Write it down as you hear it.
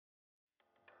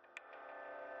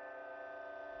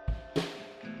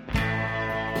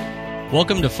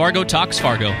Welcome to Fargo Talks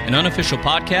Fargo, an unofficial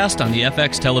podcast on the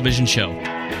FX television show.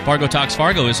 Fargo Talks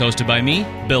Fargo is hosted by me,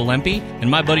 Bill Lempe,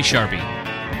 and my buddy Sharpie.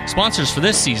 Sponsors for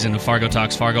this season of Fargo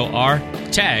Talks Fargo are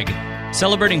TAG,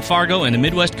 celebrating Fargo and the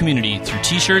Midwest community through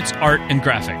t-shirts, art, and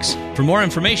graphics. For more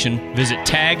information, visit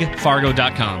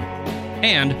tagfargo.com.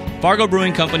 And Fargo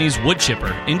Brewing Company's Wood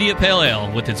Chipper India Pale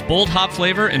Ale with its bold hop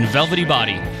flavor and velvety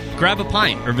body. Grab a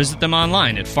pint or visit them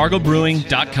online at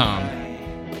fargobrewing.com.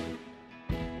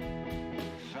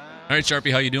 All right,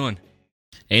 Sharpie, how you doing?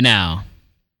 Hey now.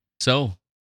 So,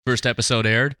 first episode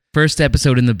aired. First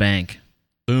episode in the bank.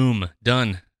 Boom,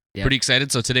 done. Yep. Pretty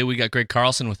excited. So today we got Greg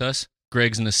Carlson with us.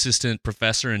 Greg's an assistant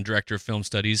professor and director of film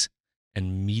studies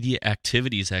and media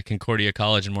activities at Concordia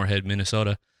College in Moorhead,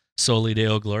 Minnesota. Soli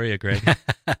Deo Gloria, Greg.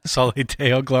 Soli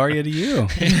Deo Gloria to you.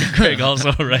 Greg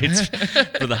also writes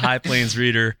for the High Plains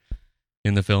Reader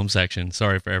in the film section.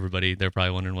 Sorry for everybody. They're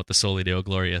probably wondering what the Soli Deo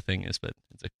Gloria thing is, but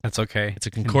that's okay. It's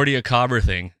a Concordia Cobber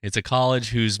thing. It's a college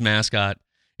whose mascot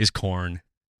is corn.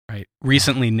 Right.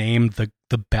 Recently named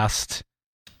the best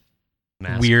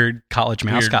weird college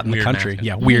mascot in the country. Mascot.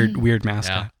 Yeah, weird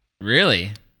mascot. Yeah.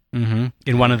 Really? Mm-hmm.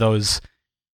 In one of those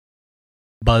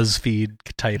BuzzFeed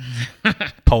type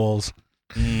polls.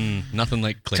 Nothing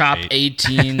like clickbait. Top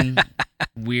 18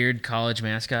 weird college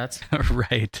mascots.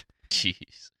 Right.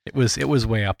 Jeez. It was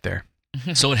way up there.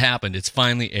 So it happened. It's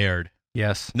finally aired.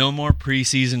 Yes. No more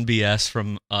preseason BS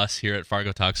from us here at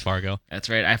Fargo Talks Fargo. That's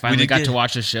right. I finally got to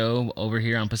watch a show over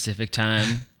here on Pacific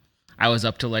Time. I was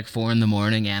up till like 4 a.m.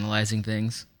 analyzing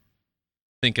things.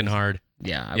 Thinking hard.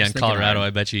 Yeah. I in was Colorado, hard. I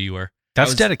bet you were.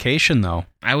 That's dedication, though.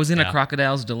 I was in a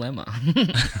crocodile's dilemma.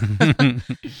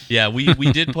 Yeah,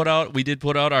 we did put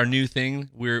out our new thing.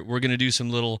 We're gonna do some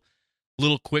little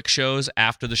quick shows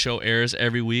after the show airs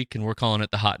every week, and we're calling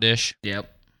it the Hot Dish.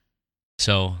 Yep.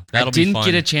 So that'll be fun. I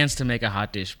didn't get a chance to make a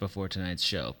hot dish before tonight's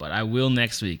show, but I will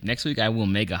next week. Next week I will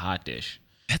make a hot dish.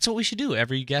 That's what we should do.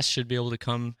 Every guest should be able to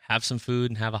come have some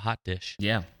food and have a hot dish.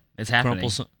 Yeah, it's happening.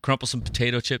 Crumple some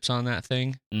potato chips on that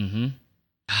thing. Mm-hmm.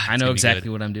 I know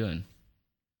exactly what I'm doing.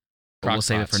 But we'll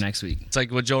save it for next week. It's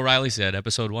like what Joe Riley said,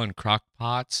 episode 1, crock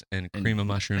pots and cream of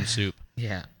mushroom soup.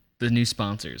 Yeah, the new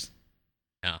sponsors.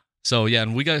 Yeah. So yeah,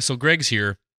 and so Greg's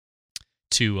here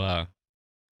to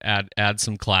add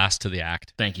some class to the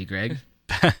act. Thank you, Greg.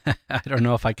 I don't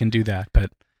know if I can do that,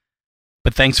 but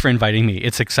thanks for inviting me.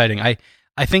 It's exciting. I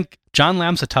think John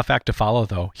Lamb's a tough act to follow,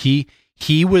 though. He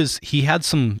had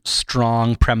some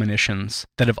strong premonitions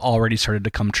that have already started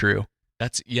to come true.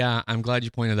 I'm glad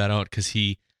you pointed that out, because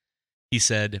he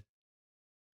said,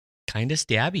 kind of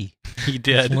stabby. He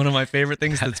did. It's one of my favorite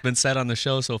things that's been said on the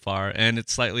show so far, and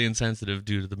it's slightly insensitive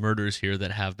due to the murders here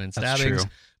that have been stabbings. That's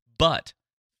true. But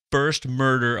first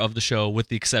murder of the show, with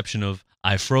the exception of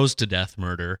I froze to death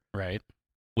murder, right?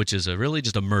 Which is really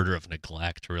just a murder of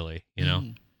neglect, really, you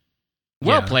know?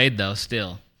 Well played, though,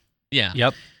 still. Yeah.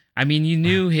 Yep. I mean, you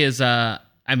knew his... we're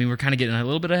kind of getting a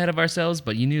little bit ahead of ourselves,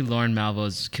 but you knew Lauren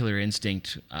Malvo's killer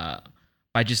instinct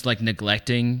by just, like,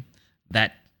 neglecting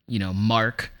that,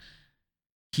 mark.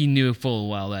 He knew full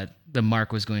well that the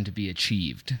mark was going to be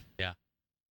achieved. Yeah.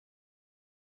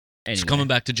 Anyway. So coming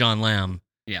back to John Lamb.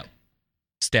 Yeah.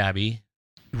 Stabby.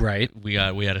 Right. We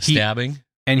had a stabbing.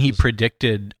 And he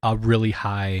predicted a really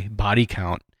high body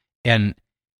count. And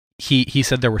he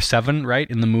said there were 7,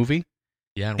 right, in the movie?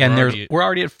 Yeah. And we're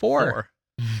already at 4.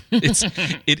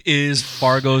 It is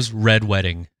Fargo's Red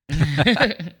Wedding.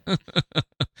 I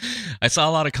saw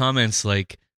a lot of comments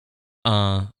like,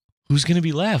 who's going to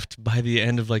be left by the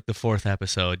end of like the 4th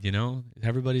episode,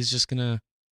 Everybody's just going to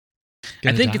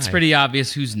I think it's pretty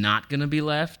obvious who's not going to be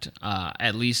left,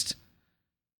 at least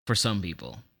for some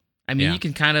people. I mean, you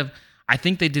can kind of... I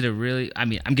think they did I'm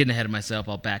getting ahead of myself.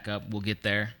 I'll back up. We'll get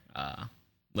there.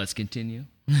 Let's continue.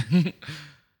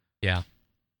 Yeah.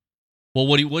 Well,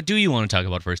 what do you want to talk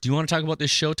about first? Do you want to talk about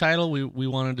this show title? We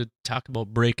wanted to talk about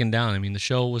breaking down. I mean, the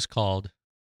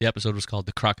episode was called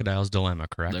The Crocodile's Dilemma,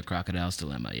 correct? The Crocodile's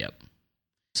Dilemma, yep.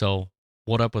 So,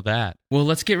 what up with that? Well,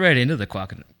 let's get right into the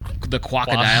crocodiles.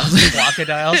 Crocodiles?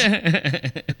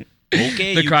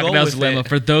 Okay, The Crocodile's Dilemma. It.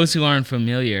 For those who aren't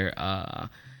familiar,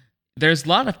 there's a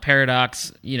lot of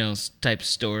paradox, type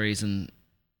stories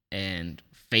and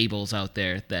fables out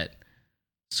there that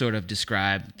sort of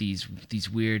describe these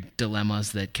weird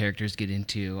dilemmas that characters get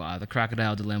into. The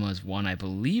crocodile dilemma is one. I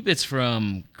believe it's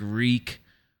from Greek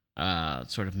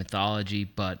sort of mythology,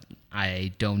 but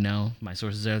I don't know. My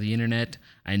sources are the internet.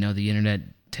 I know the internet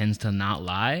tends to not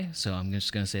lie, so I'm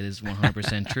just going to say this is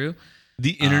 100% true.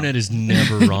 The internet is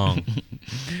never wrong.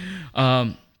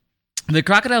 The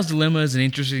Crocodile's Dilemma is an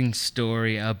interesting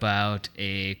story about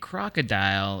a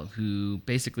crocodile who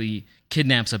basically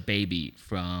kidnaps a baby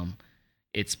from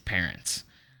its parents.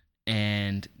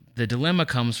 And the dilemma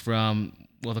comes from,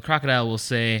 well, the crocodile will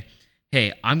say,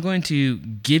 hey, I'm going to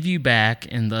give you back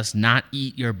and thus not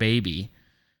eat your baby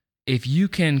if you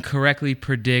can correctly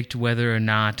predict whether or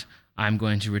not I'm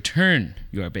going to return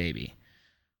your baby.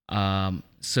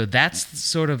 So that's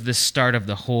sort of the start of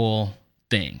the whole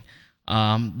thing.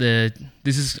 I'm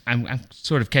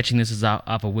sort of catching this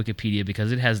off of Wikipedia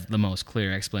because it has the most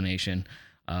clear explanation.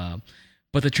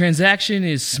 But the transaction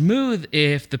is smooth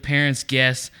if the parents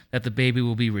guess that the baby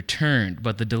will be returned.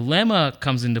 But the dilemma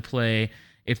comes into play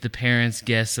if the parents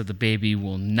guess that the baby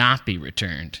will not be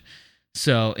returned.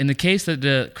 So in the case that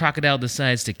the crocodile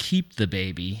decides to keep the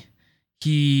baby,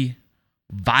 he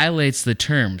violates the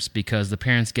terms because the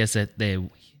parents guess that the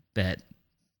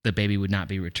baby would not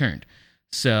be returned.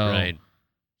 So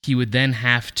he would then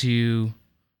have to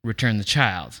return the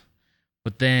child.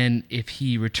 But then if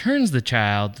he returns the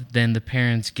child, then the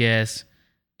parents' guess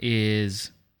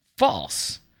is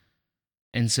false.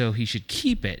 And so he should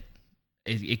keep it.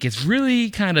 It gets really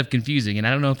kind of confusing, and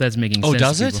I don't know if that's making sense. Oh,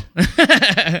 does it?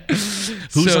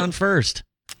 Who's on first?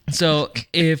 So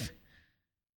if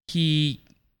he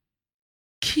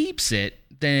keeps it,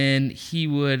 then he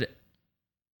would,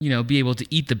 be able to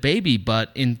eat the baby. But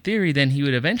in theory, then he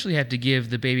would eventually have to give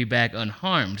the baby back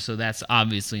unharmed. So that's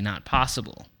obviously not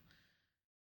possible.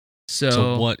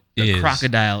 So what the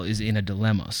crocodile is in a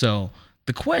dilemma. So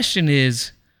the question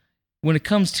is, when it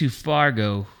comes to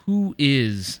Fargo, who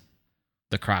is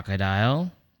the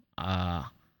crocodile?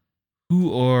 Who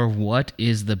or what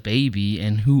is the baby?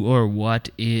 And who or what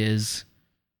is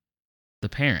the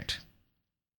parent?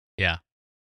 Yeah.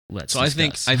 Let's So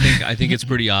discuss. I think it's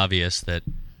pretty obvious that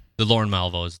the Lorne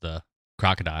Malvo is the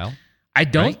crocodile. I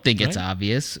don't Right? think it's Right?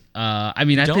 obvious. I've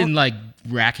been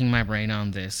racking my brain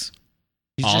on this.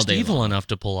 He's all just day evil long. enough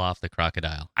to pull off the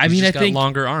crocodile. I He's mean, just I got think-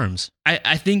 longer arms.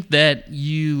 I think that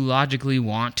you logically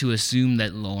want to assume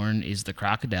that Lorne is the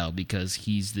crocodile because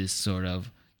he's this sort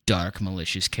of dark,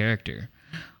 malicious character.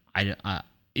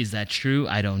 Is that true?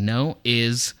 I don't know.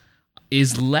 Is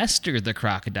Lester the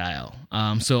crocodile?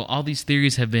 So all these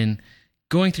theories have been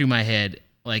going through my head.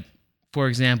 Like, for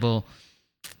example,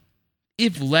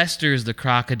 if Lester is the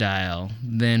crocodile,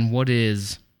 then what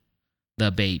is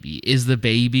the baby? Is the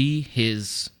baby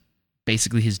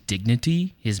basically his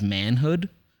dignity, his manhood?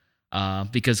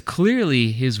 Because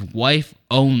clearly his wife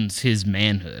owns his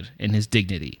manhood and his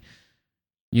dignity.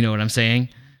 You know what I'm saying?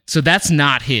 So that's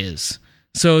not his.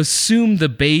 So assume the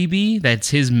baby,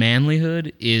 that's his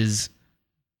manlyhood, is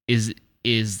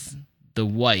the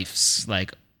wife's,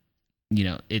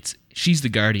 she's the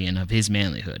guardian of his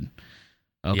manlyhood.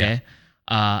 Okay?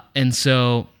 And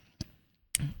so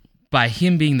by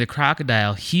him being the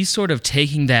crocodile, he's sort of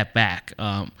taking that back.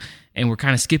 And we're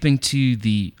kind of skipping to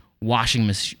the washing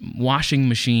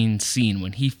machine scene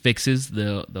when he fixes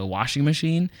the washing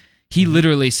machine. He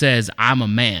literally says, "I'm a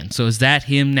man." So is that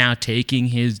him now taking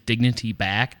his dignity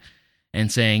back and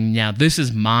saying, "Now this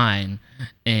is mine,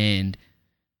 and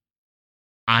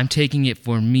I'm taking it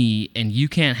for me, and you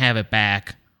can't have it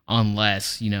back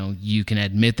unless you can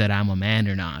admit that I'm a man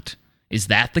or not"? Is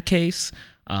that the case?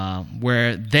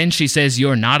 Where then she says,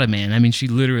 "You're not a man." I mean, she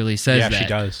literally says that.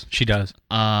 Yeah, she does.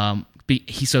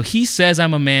 So he says,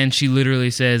 "I'm a man." She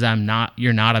literally says, "I'm not.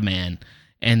 You're not a man."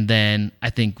 And then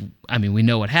we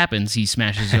know what happens. He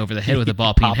smashes you over the head with a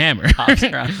ball-peen hammer. Pops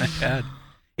her on the head.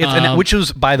 Which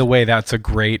was, by the way, that's a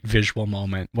great visual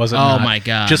moment, was it not? Oh my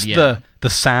god! Just yeah. the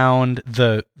sound,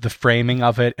 the framing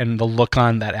of it, and the look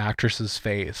on that actress's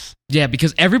face. Yeah,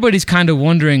 because everybody's kind of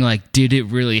wondering, did it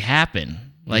really happen?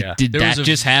 Did There that was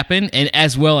just happen? And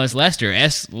as well as Lester.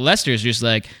 Lester's just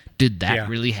like, did that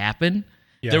really happen?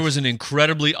 Yes. There was an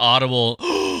incredibly audible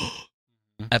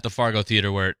at the Fargo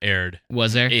Theater where it aired.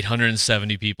 Was there?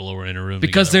 870 people were in a room.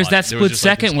 Because together there's that watching. There was split just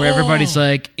like second this, where everybody's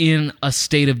in a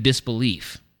state of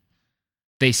disbelief.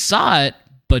 They saw it,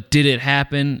 but did it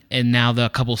happen? And now a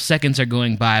couple seconds are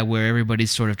going by where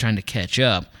everybody's sort of trying to catch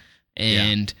up.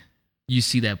 And you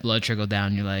see that blood trickle down,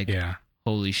 and you're like,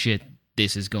 holy shit,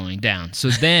 this is going down. So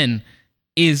then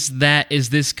is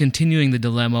this continuing the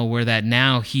dilemma where that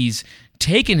now he's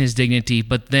taken his dignity,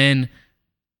 but then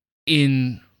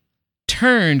in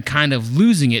turn kind of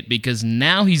losing it because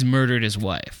now he's murdered his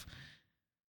wife?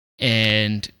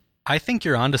 And I think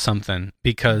you're onto something,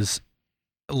 because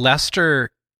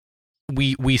Lester,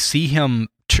 we see him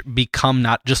become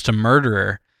not just a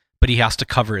murderer, but he has to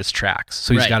cover his tracks.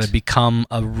 So he's got to become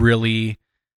a really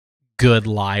good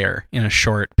liar in a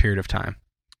short period of time.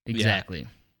 exactly.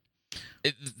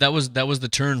 that was the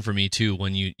turn for me too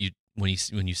when you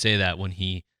say that, when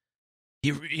he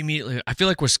immediately. I feel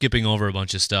like we're skipping over a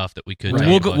bunch of stuff that we could.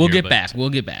 Right. We'll get back. We'll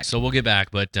get back. So we'll get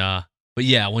back, but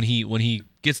yeah, when he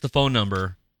gets the phone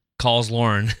number, calls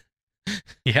Lauren.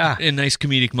 Yeah, a nice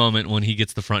comedic moment when he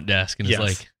gets the front desk and is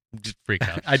like, just freak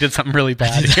out. I did something really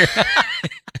bad here.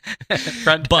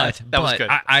 But that was good.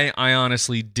 I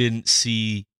honestly didn't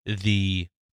see the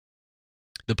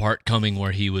part coming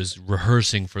where he was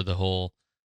rehearsing for the whole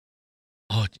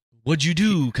what'd you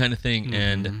do kind of thing. Mm-hmm.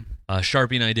 And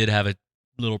Sharpie and I did have a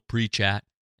little pre-chat,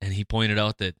 and he pointed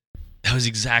out that was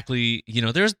exactly,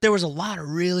 there was a lot of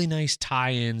really nice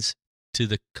tie-ins to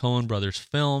the Coen brothers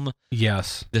film.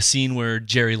 Yes. The scene where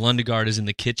Jerry Lundegaard is in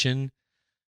the kitchen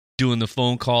doing the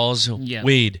phone calls. Yeah.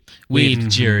 Wade,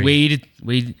 Jerry.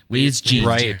 Wade's G.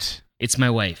 Right. It's my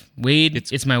wife. Wade,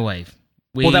 it's my wife.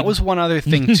 Wade. Well, that was one other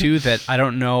thing too that I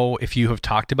don't know if you have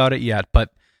talked about it yet, but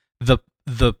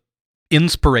the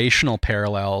inspirational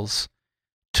parallels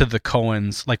to the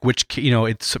Coens, like which,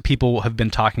 it's people have been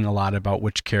talking a lot about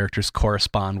which characters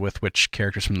correspond with which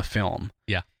characters from the film.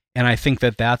 Yeah. And I think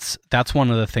that's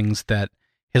one of the things that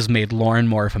has made Lorne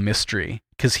more of a mystery,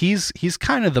 because he's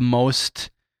kind of the most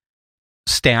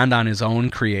stand on his own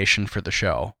creation for the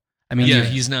show. I mean,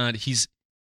 he's not Steve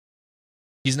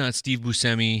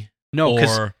Buscemi. No,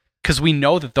 because we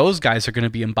know that those guys are going to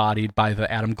be embodied by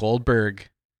the Adam Goldberg.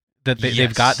 That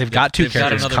they've got two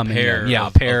characters coming in. Yeah,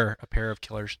 a pair of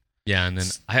killers. Yeah, and then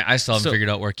I still haven't figured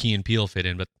out where Key and Peele fit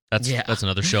in, but that's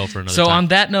another show for another time. So on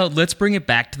that note, let's bring it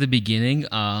back to the beginning,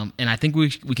 and I think we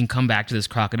can come back to this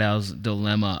crocodile's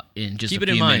dilemma in just keep a it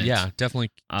in few mind. minutes. Yeah,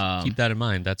 definitely keep that in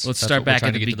mind. Let's that's start back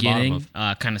at the to beginning,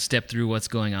 kind of step through what's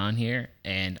going on here,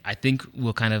 and I think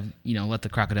we'll kind of let the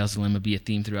crocodile's dilemma be a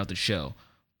theme throughout the show.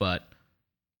 But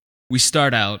we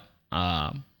start out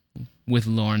with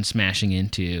Lorne smashing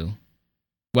into.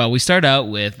 Well, we start out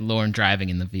with Lorne driving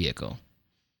in the vehicle.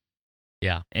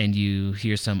 Yeah. And you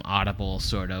hear some audible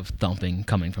sort of thumping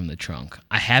coming from the trunk.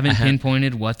 I haven't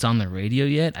pinpointed what's on the radio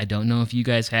yet. I don't know if you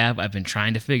guys have. I've been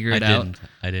trying to figure it out.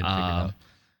 I didn't figure it out.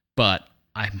 But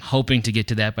I'm hoping to get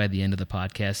to that by the end of the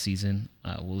podcast season.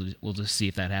 We'll just see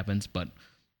if that happens. But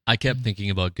I kept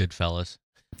thinking about Goodfellas.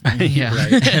 Yeah.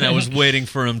 Right. And I was waiting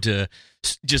for him to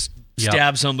just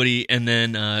stab somebody, and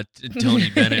then Tony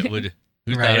Bennett would...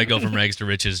 Who thought I'd go from rags to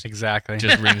riches? Exactly.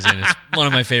 Just rings in. It's one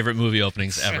of my favorite movie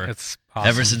openings ever. It's awesome.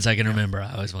 Ever since I can remember,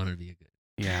 I always wanted to be a good.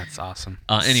 Yeah, it's awesome.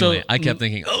 Anyway, I kept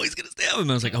thinking, he's going to stab him.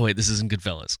 I was like, oh, wait, this isn't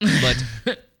Goodfellas.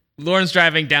 But Lorne's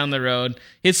driving down the road,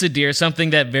 hits a deer,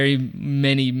 something that very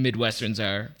many Midwesterns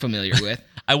are familiar with.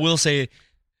 I will say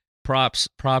props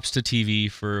to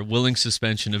TV for willing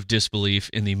suspension of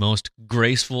disbelief in the most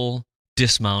graceful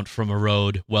dismount from a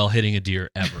road while hitting a deer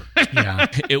ever. Yeah.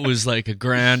 It was like a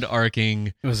grand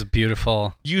arcing. It was a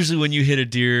beautiful. Usually when you hit a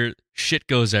deer, shit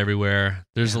goes everywhere.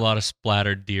 There's a lot of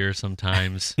splattered deer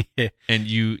sometimes. Yeah. And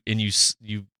you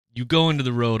go into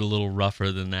the road a little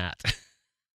rougher than that.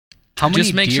 How many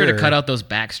Just make deer, sure to cut out those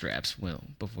back straps, Will,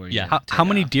 before you How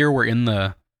many deer were in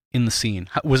the scene?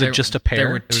 Was it just a pair? There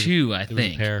were two, I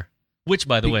think. A pair. Which,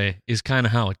 by the way, is kind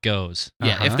of how it goes.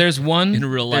 Yeah, if there's one, in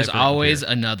real life, there's always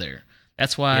another.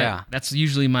 That's why. Yeah. That's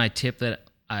usually my tip that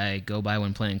I go by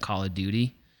when playing Call of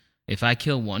Duty. If I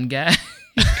kill one guy,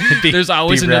 there's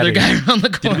always another guy around the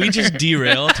corner. Did we just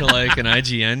derail to like an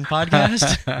IGN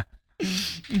podcast?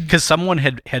 Because someone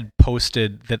had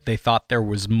posted that they thought there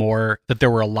was more, that there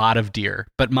were a lot of deer.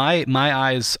 But my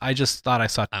eyes, I just thought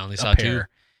I only saw two.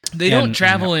 They don't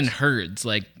travel in herds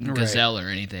like gazelle or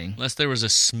anything. Unless there was a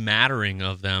smattering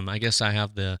of them. I guess I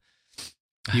have the.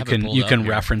 You can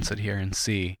reference it here and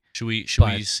see. Should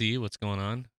we see what's going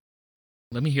on?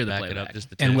 Let me hear the Back playback. it up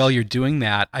just a and while you're doing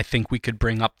that, I think we could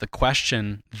bring up the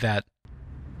question that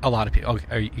a lot of people.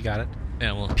 Okay, you got it.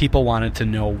 Yeah. Well, people wanted to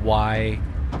know why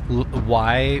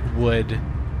would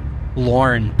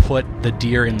Lorne put the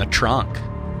deer in the trunk?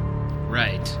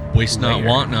 Right. Waste not,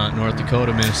 want not, North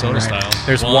Dakota, Minnesota style.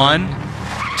 There's one,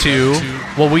 two.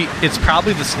 Well, it's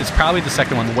probably the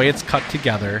second one. The way it's cut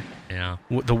together. Yeah.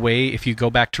 The way, if you go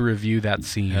back to review that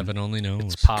scene, heaven only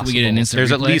knows. It's possible. Can we get an instant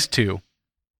There's replay? at least two.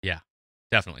 Yeah,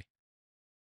 definitely.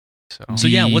 So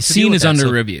yeah, what's the scene is under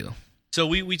review. So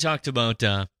we talked about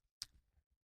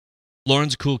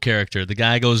Lorne's a cool character. The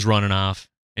guy goes running off,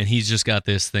 and he's just got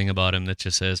this thing about him that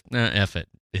just says, F it.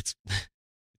 It's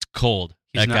cold.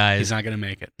 He's not going to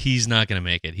make it. He's not going to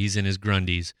make it. He's in his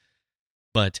Grundies.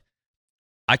 But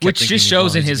which just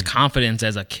shows in his confidence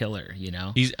as a killer, you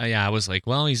know? I was like,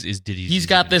 well, he's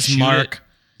got this mark.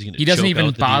 He doesn't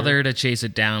even bother to chase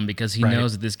it down because he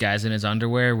knows that this guy's in his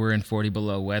underwear. We're in 40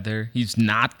 below weather. He's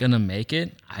not going to make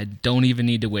it. I don't even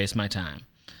need to waste my time.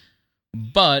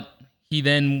 But he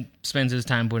then spends his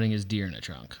time putting his deer in a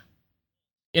trunk.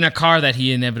 In a car that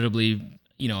he inevitably,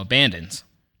 abandons.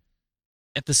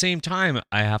 At the same time,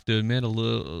 I have to admit, a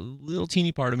little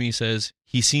teeny part of me says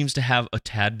he seems to have a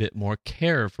tad bit more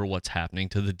care for what's happening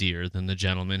to the deer than the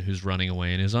gentleman who's running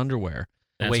away in his underwear.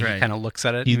 The way he kind of looks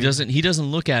at it. He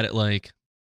doesn't look at it like,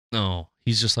 no.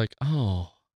 He's just like,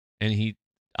 oh. And he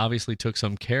obviously took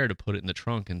some care to put it in the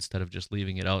trunk instead of just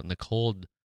leaving it out in the cold.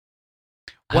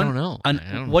 I don't know.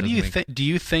 What do you think? Do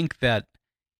you think that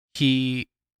he,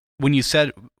 when you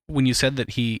said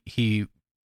that he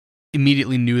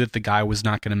immediately knew that the guy was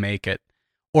not going to make it,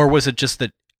 or was it just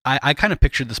that I kind of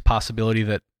pictured this possibility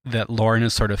that Lauren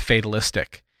is sort of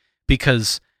fatalistic,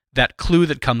 because that clue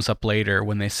that comes up later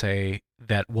when they say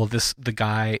that, well, the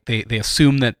guy, they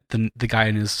assume that the guy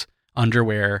in his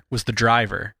underwear was the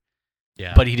driver,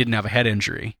 but he didn't have a head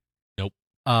injury. Nope.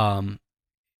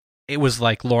 It was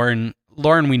like Lauren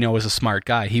we know is a smart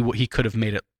guy. He could have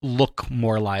made it look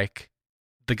more like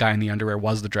the guy in the underwear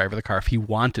was the driver of the car if he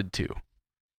wanted to.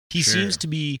 He seems to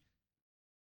be,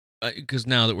 because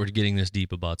now that we're getting this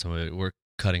deep about some of it, we're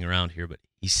cutting around here, but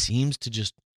he seems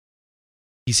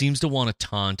to want to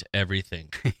taunt everything.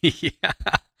 Yeah.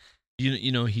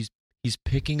 He's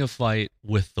picking a fight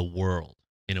with the world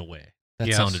in a way.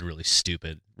 That sounded really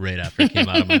stupid right after it came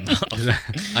out of my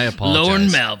mouth. I apologize. Lauren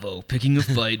Malvo picking a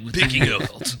fight with the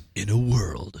world. In a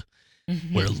world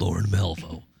where Lauren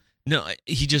Malvo. No,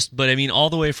 but I mean, all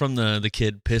the way from the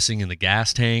kid pissing in the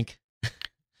gas tank.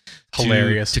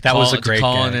 Hilarious. Was a great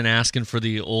calling guy. And asking for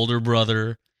the older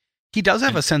brother. He does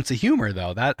have a sense of humor,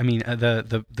 though.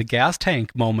 The gas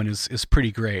tank moment is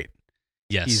pretty great.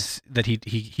 Yes,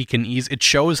 he can ease. It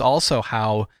shows also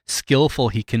how skillful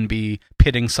he can be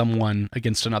pitting someone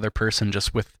against another person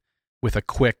just with a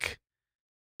quick.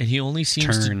 And he only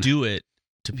seems turn. to do it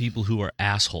to people who are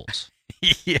assholes.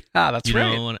 Yeah, that's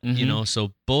right.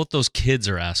 So both those kids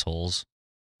are assholes.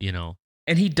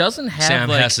 And he doesn't have Sam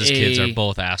Hess's kids are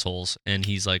both assholes, and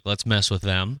he's like, let's mess with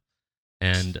them.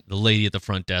 And the lady at the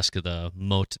front desk of the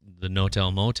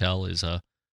Notel Motel is a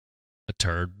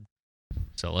turd,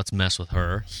 so let's mess with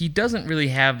her. He doesn't really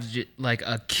have like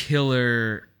a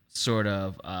killer sort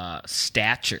of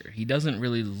stature. He doesn't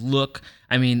really look.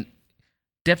 I mean,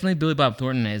 definitely Billy Bob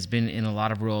Thornton has been in a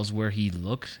lot of roles where he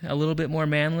looked a little bit more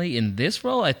manly. In this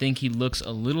role, I think he looks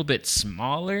a little bit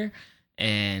smaller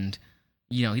and.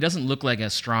 He doesn't look like a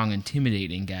strong,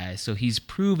 intimidating guy. So he's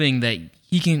proving that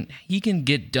he can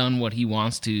get done what he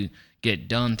wants to get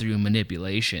done through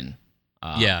manipulation.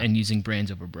 And using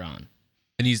brains over brawn.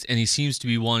 And he seems to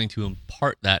be wanting to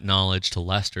impart that knowledge to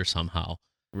Lester somehow.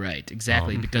 Right,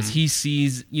 exactly, because he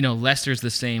sees Lester's the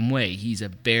same way. He's a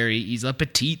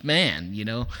petite man.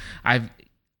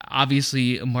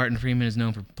 Obviously Martin Freeman is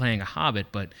known for playing a hobbit,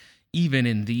 but. Even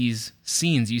in these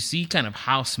scenes, you see kind of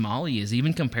how small he is,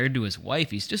 even compared to his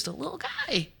wife. He's just a little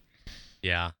guy.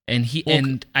 Yeah,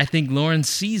 and I think Lauren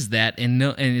sees that and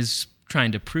is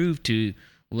trying to prove to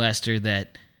Lester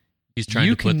that he's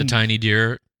trying to put the tiny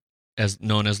deer, as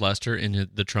known as Lester, in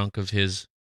the trunk of his.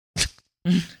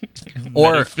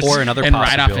 or another and possibility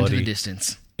ride off into the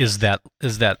distance is that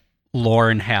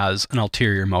Lauren has an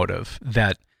ulterior motive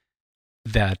that.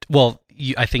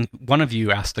 I think one of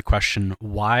you asked the question,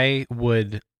 why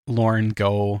would Lauren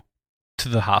go to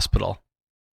the hospital?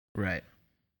 Right.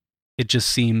 It just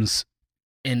seems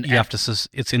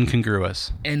it's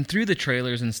incongruous. And through the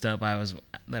trailers and stuff I was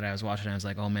watching, I was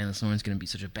like, oh man, this Lauren's going to be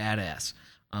such a badass.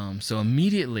 So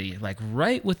immediately, like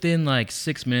right within like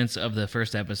 6 minutes of the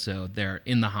first episode, they're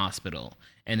in the hospital.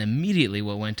 And immediately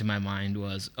what went to my mind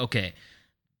was, okay,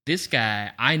 this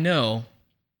guy, I know...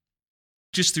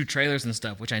 just through trailers and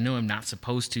stuff, which I know I'm not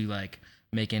supposed to like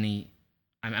make any.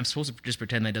 I'm supposed to just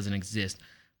pretend that doesn't exist.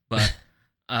 But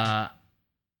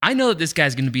I know that this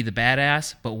guy's going to be the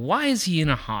badass. But why is he in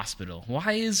a hospital?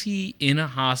 Why is he in a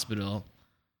hospital?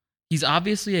 He's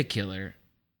obviously a killer.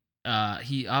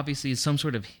 He obviously is some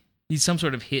sort of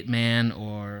hitman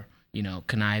or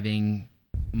conniving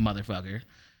motherfucker.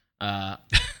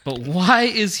 But why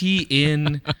is he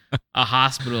in a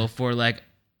hospital for like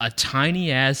a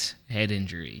tiny ass head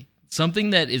injury,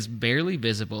 something that is barely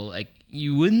visible? Like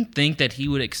you wouldn't think that he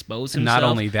would expose himself. Not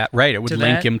only that, right? It would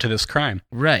link him to this crime,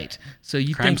 right? So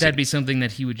you think that'd be something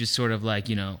that he would just sort of like,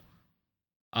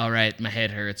 all right, my head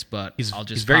hurts, but I'll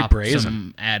just pop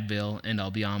some Advil and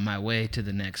I'll be on my way to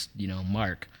the next,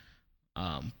 mark.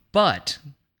 But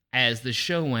as the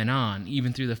show went on,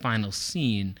 even through the final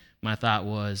scene, my thought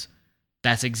was,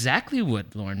 That's exactly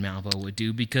what Lorne Malvo would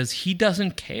do because he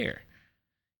doesn't care.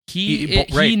 Right.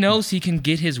 He knows he can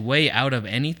get his way out of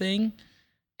anything,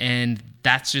 and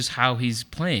that's just how he's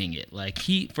playing it. Like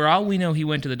for all we know, he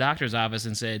went to the doctor's office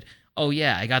and said, "Oh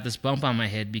yeah, I got this bump on my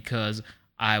head because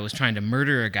I was trying to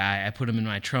murder a guy. I put him in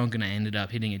my trunk and I ended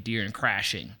up hitting a deer and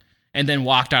crashing." And then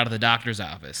walked out of the doctor's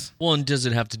office. Well, and does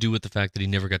it have to do with the fact that he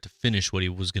never got to finish what he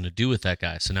was going to do with that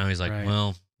guy? So now he's like, Right.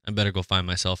 well, I better go find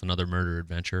myself another murder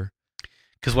adventure.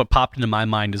 Because what popped into my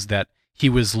mind is that he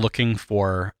was looking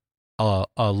for a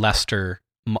Lester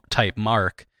type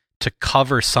mark to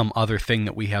cover some other thing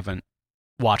that we haven't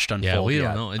watched unfold Yeah, we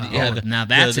yet. don't know. Now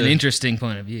that's an interesting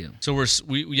point of view. So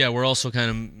we're also kind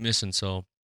of missing.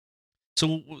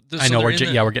 I know we're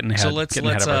getting ahead. So let's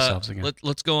ahead of ourselves again.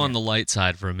 Let's go on the light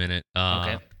side for a minute.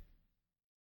 Okay.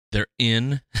 They're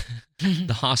in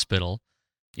the hospital.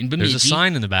 In There's Bemidji. a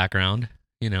sign in the background.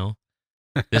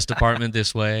 This department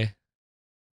this way,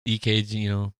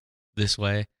 EKG this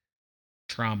way.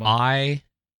 Trauma. I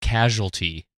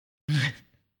casualty.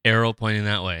 Arrow pointing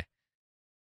that way.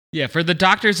 Yeah, for the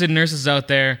doctors and nurses out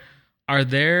there, are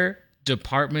there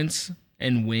departments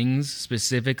and wings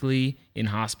specifically in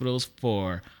hospitals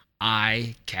for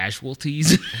eye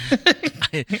casualties?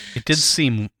 It did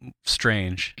seem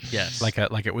strange. Yes. Like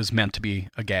it was meant to be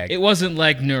a gag. It wasn't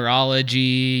like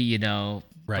neurology,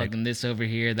 Right. fucking this over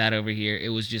here, that over here. It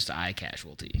was just eye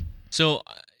casualty. So,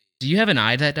 Do you have an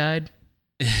eye that died?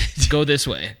 Go this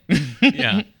way.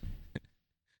 yeah.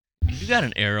 You got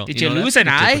an arrow. Did you lose an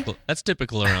eye? Typical. That's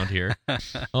typical around here.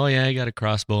 Oh, yeah, you got a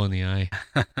crossbow in the eye.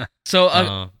 So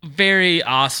a very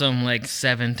awesome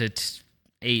 7 to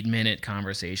 8 minute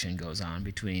conversation goes on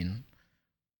between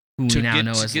who we now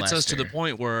know as gets Lester. us to the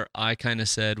point where I kind of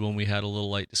said when we had a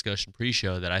little light discussion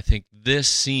pre-show that I think this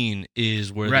scene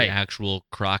is where Right. the actual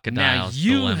crocodile's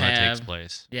you dilemma have- takes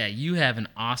place. Yeah, you have an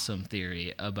awesome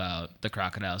theory about the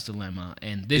crocodile's dilemma,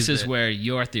 and this is it? where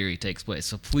your theory takes place.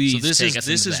 So please So this take us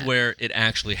is into that. where it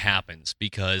actually happens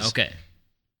because Okay.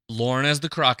 Lorne as the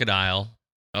crocodile,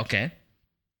 Okay.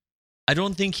 I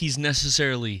don't think he's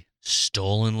necessarily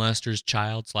stolen Lester's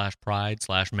child /pride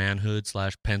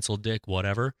 /manhood /pencil dick,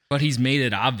 whatever. But he's made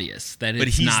it obvious that But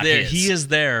it's he's not there. his. He is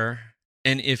there,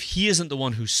 and if he isn't the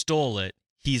one who stole it,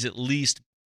 he's at least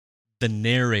the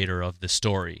narrator of the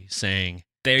story, saying,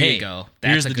 There "Hey, you go.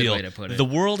 That's here's a the good deal. way to put it. The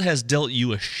world has dealt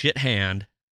you a shit hand,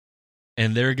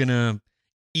 and they're gonna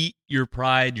eat your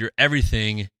pride, your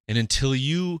everything, and until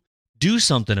you do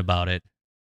something about it,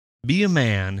 be a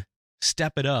man,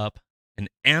 step it up, and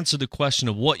answer the question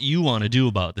of what you want to do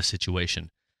about the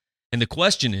situation." And the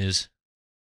question is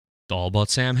all about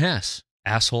Sam Hess,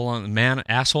 asshole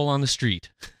on the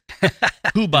street,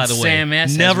 who, by the way, Sam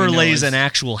Hess, as never we know, lays is- an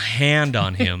actual hand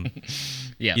on him.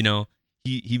 Yeah.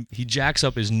 He jacks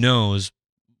up his nose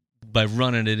by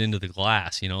running it into the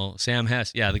glass. Sam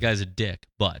Hess, yeah, the guy's a dick,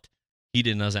 but he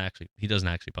doesn't actually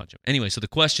punch him. Anyway, so the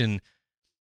question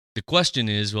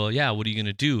is, well, yeah, what are you going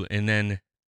to do? And then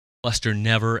Lester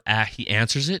he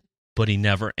answers it, but he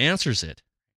never answers it.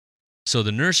 So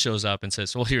the nurse shows up and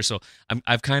says, well,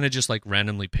 I've kind of just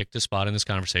randomly picked a spot in this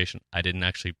conversation. I didn't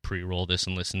actually pre-roll this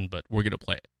and listen, but we're going to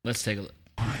play it. Let's take a look.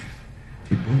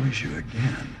 He bullies you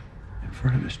again in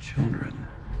front of his children.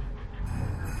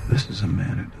 This is a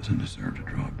man who doesn't deserve to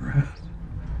draw a breath.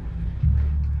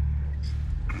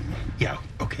 Yeah,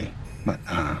 okay. But,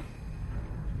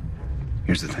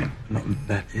 here's the thing. No,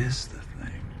 that is the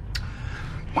thing.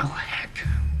 Well, heck.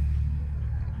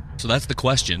 So that's the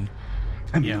question.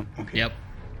 I mean, Yeah. okay. Yep.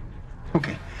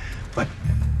 Okay. But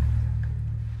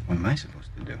what am I supposed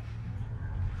to do?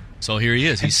 So here he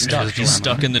is. He's Here's stuck. the He's dilemma.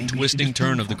 stuck in the Maybe you should twisting just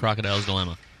turn go of the for it. crocodile's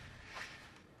dilemma.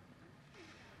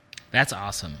 That's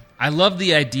awesome. I love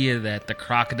the idea that the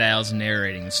crocodile's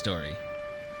narrating the story.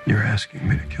 You're asking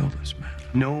me to kill this man.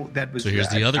 No, that was... So here's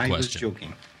the other I was question.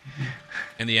 joking.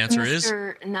 And the answer is...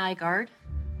 Mr. Nygaard?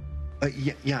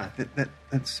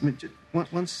 That's... Just,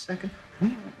 one second.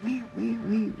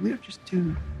 We're just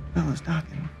two fellas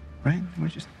talking, right? We're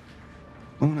just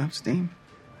blowing off steam.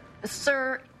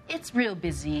 Sir, it's real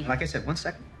busy. Like I said, 1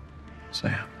 second.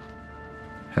 Sam.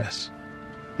 Hess.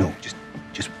 No, just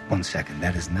 1 second.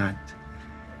 That is not...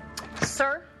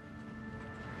 Sir?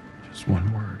 Just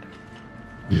one word.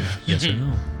 Yes. Yes or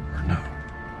no? Or no.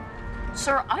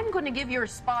 Sir, I'm going to give you a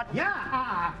spot.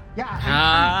 Yeah.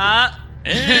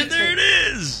 And there it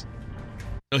is.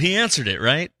 So he answered it,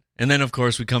 right? And then, of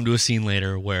course, we come to a scene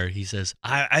later where he says,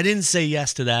 I didn't say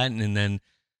yes to that. And then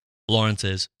Lauren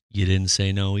says, you didn't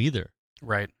say no either.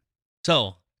 Right.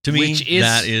 So, to me, Which is-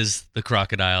 that is the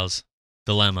crocodile's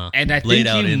dilemma And I laid think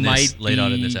out you in might this laid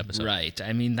out in be this episode. right.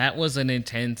 I mean, that was an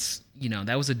intense,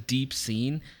 that was a deep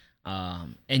scene.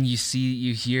 And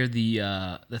you hear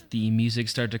the theme music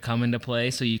start to come into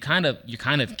play, so you're kind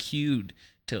of cued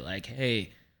to like,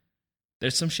 hey,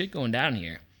 there's some shit going down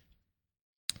here,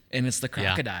 and it's the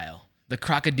crocodile, the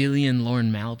crocodilian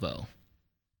Lorne Malvo,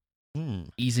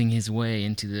 easing his way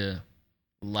into the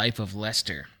life of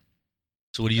Lester.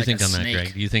 So what do you think on that, snake.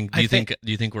 Greg? Do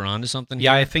you think we're onto something?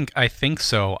 Yeah, here? I think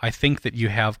so. I think that you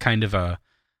have kind of a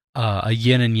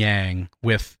yin and yang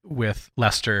with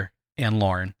Lester and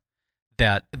Lorne.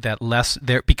 That less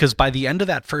there, because by the end of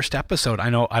that first episode,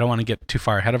 I know I don't want to get too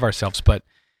far ahead of ourselves, but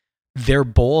they're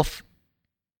both.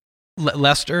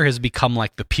 Lester has become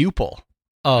like the pupil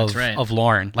of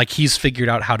Lorne. Like he's figured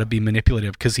out how to be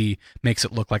manipulative because he makes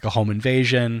it look like a home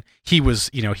invasion. He's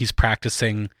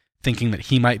practicing thinking that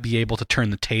he might be able to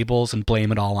turn the tables and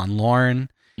blame it all on Lorne.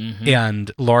 Mm-hmm.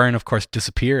 And Lorne, of course,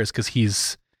 disappears because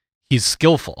he's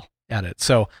skillful at it.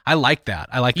 So I like that.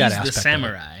 I like that aspect. He's the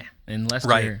samurai, and Lester.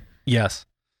 Right. Yes.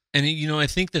 And I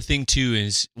think the thing too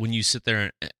is when you sit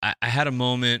there, I had a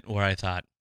moment where I thought,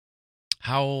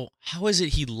 how is it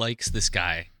he likes this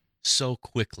guy so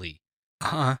quickly?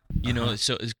 So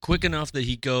it's quick enough that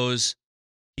he goes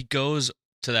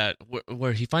to that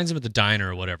where he finds him at the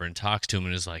diner or whatever and talks to him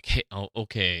and is like, hey, oh,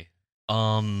 okay,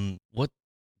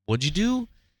 what'd you do?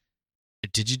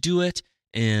 Did you do it?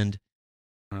 And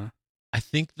I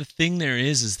think the thing there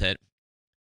is that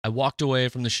I walked away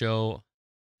from the show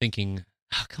thinking,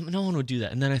 how come no one would do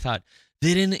that? And then I thought,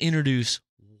 they didn't introduce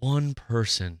one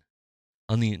person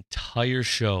on the entire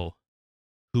show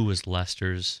who was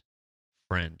Lester's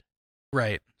friend.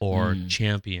 Right. Or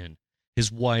champion.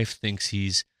 His wife thinks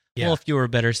he's, well, if you were a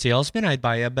better salesman, I'd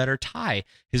buy you a better tie.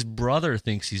 His brother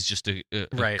thinks he's just a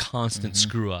constant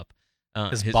screw up.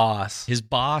 His boss. His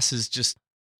boss is just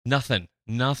nothing.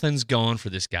 Nothing's going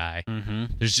for this guy. Mm-hmm.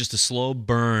 There's just a slow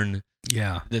burn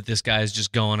that this guy's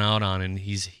just going out on, and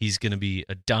he's going to be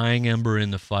a dying ember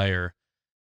in the fire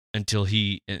until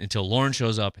Lorne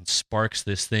shows up and sparks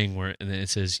this thing and then it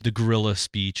says the gorilla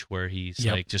speech where he's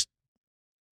like just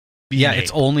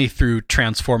it's only through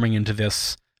transforming into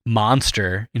this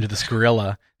monster, into this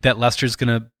gorilla, that Lester's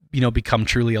going to become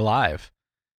truly alive.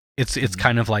 It's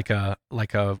kind of like a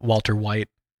Walter White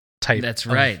type. That's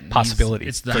right. Possibility.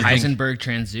 It's the Heisenberg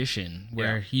transition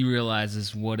where he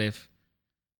realizes, what if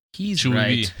he's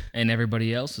right and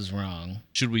everybody else is wrong?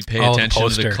 Should we pay attention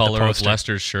to the color of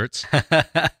Lester's shirts?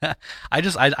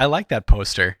 I like that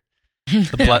poster.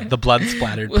 The blood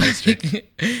splattered poster.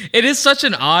 It is such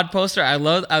an odd poster. I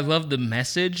love the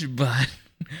message, but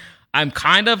I'm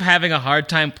kind of having a hard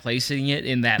time placing it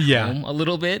in that home a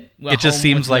little bit. It just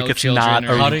seems like it's not.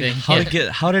 How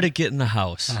did it get in the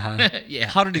house? How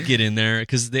did it get in there?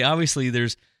 Because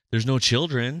there's no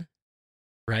children,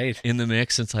 right, in the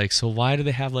mix. It's like, so why do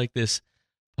they have like this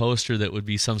poster that would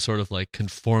be some sort of like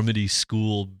conformity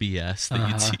school BS that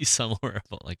you'd see somewhere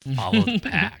about like follow the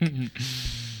pack?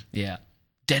 Yeah,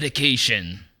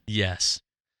 dedication. Yes.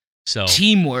 So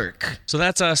teamwork. So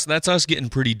that's us. That's us getting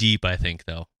pretty deep, I think,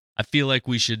 though. I feel like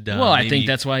we should. I think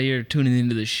that's why you're tuning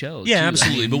into the show. Yeah, too.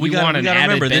 absolutely. But we got to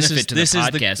remember this is the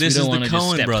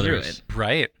Coen brothers,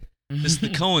 right? This is the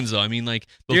Coens, though. I mean, like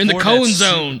you're in the Coen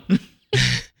zone.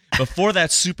 Before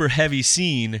that super heavy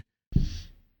scene,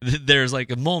 there's like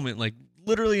a moment, like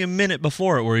literally a minute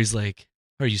before it, where he's like,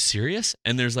 "Are you serious?"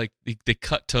 And there's like they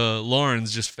cut to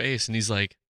Lorne's just face, and he's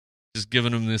like, just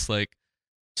giving him this like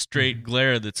straight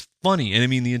glare that's funny. And I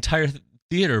mean, the entire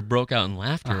theater broke out in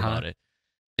laughter about it.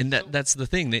 And that's the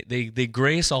thing. They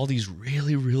grace all these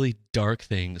really, really dark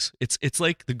things. It's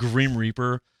like the Grim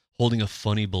Reaper holding a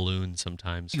funny balloon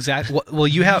sometimes. Exactly. Well,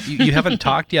 you haven't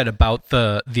talked yet about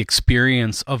the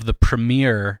experience of the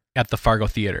premiere at the Fargo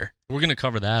Theater. We're going to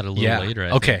cover that a little later.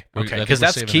 Okay. Because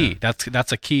that's key.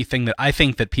 That's a key thing that I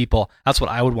think that people. That's what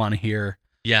I would want to hear.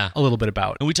 Yeah, a little bit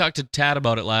about. And we talked to Tad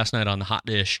about it last night on the Hot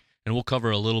Dish, and we'll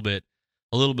cover a little bit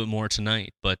more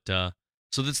tonight. But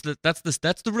so that's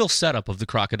the real setup of the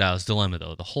Crocodile's Dilemma,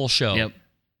 though. The whole show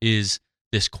is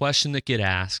this question that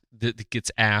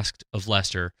gets asked of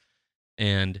Lester,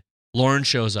 and Lorne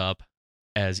shows up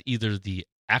as either the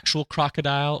actual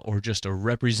crocodile or just a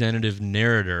representative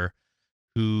narrator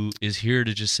who is here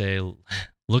to just say,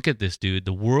 "Look at this, dude.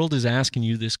 The world is asking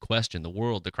you this question. The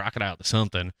world, the crocodile, the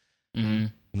something." Mm-hmm.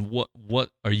 And what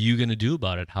are you going to do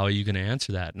about it? How are you going to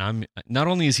answer that? And not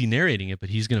only is he narrating it, but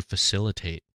he's going to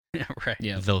facilitate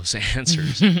those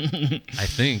answers. I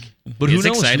think. But who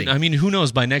knows? Exciting. I mean, who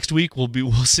knows? By next week,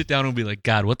 we'll sit down and be like,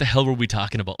 God, what the hell were we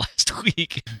talking about last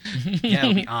week?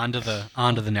 It'll be on to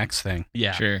the next thing.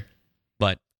 Yeah, sure.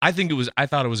 But I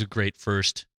thought it was a great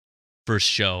first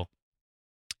show,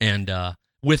 and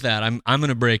with that, I'm going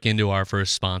to break into our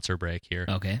first sponsor break here.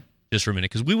 Okay. Just for a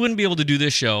minute, because we wouldn't be able to do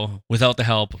this show without the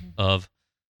help of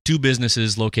two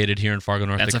businesses located here in Fargo,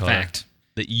 North That's Dakota. a fact.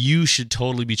 That you should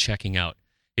totally be checking out.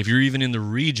 If you're even in the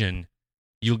region,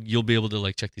 you'll be able to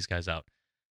like check these guys out.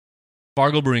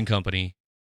 Fargo Brewing Company,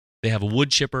 they have a wood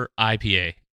chipper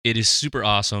IPA. It is super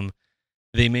awesome.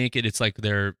 They make it, it's like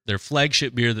their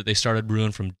flagship beer that they started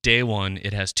brewing from day one.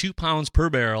 It has 2 pounds per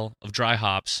barrel of dry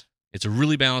hops. It's a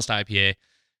really balanced IPA,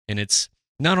 and it's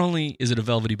not only is it a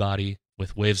velvety body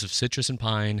with waves of citrus and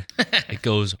pine, it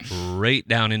goes right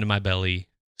down into my belly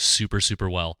super, super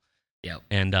well. Yep.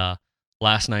 And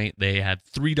last night they had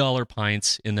 $3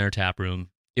 pints in their tap room.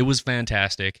 It was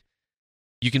fantastic.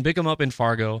 You can pick them up in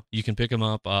Fargo. You can pick them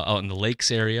up out in the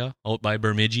lakes area, out by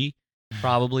Bemidji,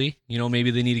 probably. You know,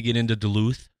 maybe they need to get into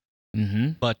Duluth.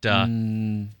 Mm-hmm. But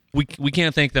we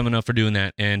can't thank them enough for doing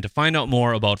that. And to find out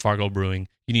more about Fargo Brewing,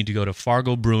 you need to go to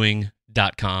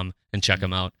fargobrewing.com and check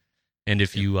them out. And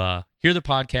if you hear the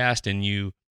podcast and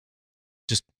you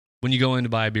just, when you go in to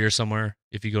buy a beer somewhere,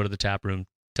 if you go to the tap room,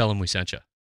 tell them we sent you.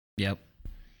 Yep.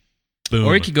 Boom.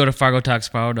 Or you could go to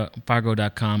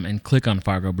fargo.com and click on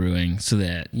Fargo Brewing so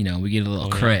that, you know, we get a little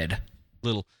cred.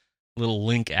 Little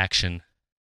link action.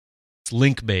 It's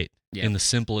link bait in the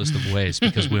simplest of ways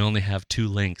because we only have 2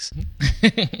 links.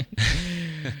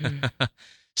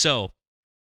 So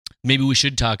maybe we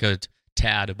should talk a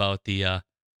tad about the,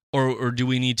 or do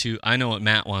we need to? I know what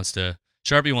Matt wants to.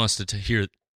 Sharpie wants to hear.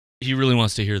 He really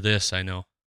wants to hear this. I know.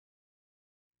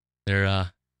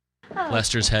 They're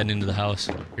Lester's heading into the house.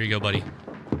 Here you go, buddy.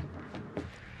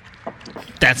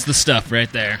 That's the stuff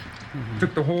right there.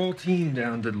 Took the whole team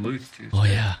down to Duluth Tuesday. Oh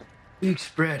yeah. Big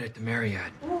spread at the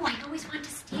Marriott. Oh, I always want to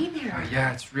stay there.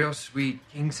 Yeah, it's real sweet.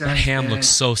 King size That ham bed, looks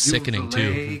so view of the sickening,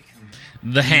 too. lake,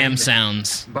 and The ham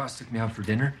sounds. Boss took me out for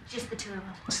dinner. Just the 2 of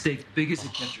them. Steak big as a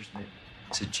catcher's mitt.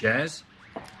 I said, Chaz,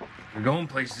 we're going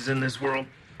places in this world.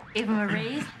 Gave him a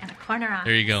raise and a corner off.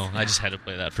 There you go. I just had to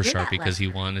play that for You're not Sharpie because he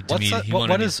wanted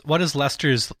to. What is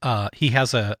Lester's? He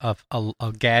has a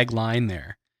gag line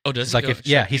there. Oh, does It's he? like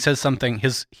Go- if he says something.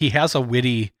 He has a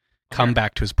witty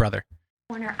comeback to his brother.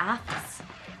 Corner office.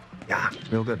 Yeah,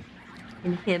 real good.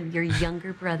 And him, your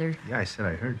younger brother. Yeah, I said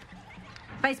I heard.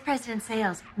 Vice President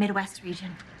Sales, Midwest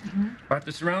region. Bought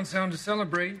the surround sound to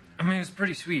celebrate. I mean, it's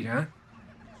pretty sweet, huh?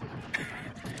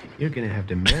 You're gonna have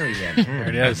to marry that ham. There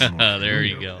it is. There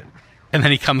you go. And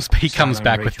then he comes on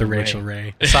back with the Rachel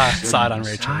Rachel Ray. Saw it on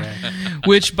Rachel Ray.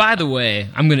 Which, by the way,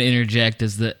 I'm going to interject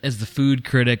as the food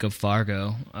critic of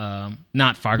Fargo.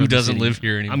 Not Fargo. Who the doesn't city. live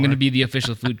here anymore. I'm going to be the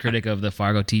official food critic of the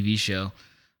Fargo TV show.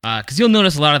 Because you'll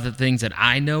notice a lot of the things that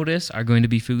I notice are going to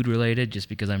be food related, just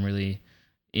because I'm really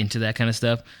into that kind of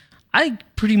stuff. I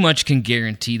pretty much can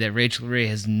guarantee that Rachel Ray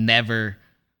has never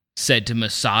said to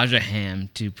massage a ham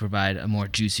to provide a more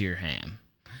juicier ham.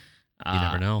 You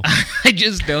never know. I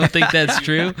just don't think that's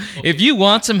true. If you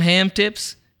want some ham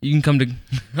tips, you can come to.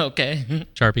 Okay.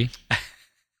 Sharpie,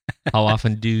 how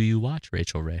often do you watch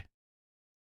Rachel Ray?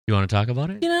 You want to talk about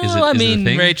it? You know, Is it I a mean,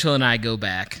 thing? Rachel and I go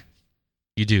back.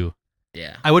 You do.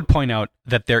 Yeah. I would point out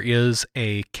that there is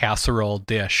a casserole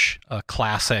dish, a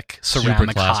classic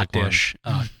ceramic classic hot dish,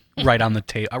 right on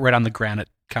the granite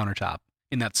countertop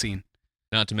in that scene.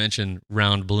 Not to mention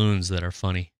round balloons that are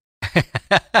funny.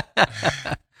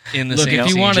 In the Look, same if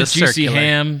you scene. want a just juicy circulate.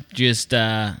 ham, just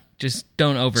don't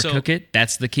overcook it.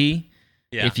 That's the key.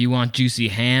 Yeah. If you want juicy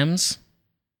hamstrings,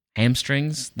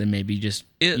 then maybe just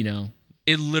It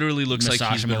literally looks like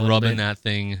massage he's them a been little rubbing bit. that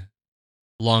thing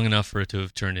long enough for it to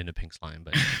have turned into pink slime.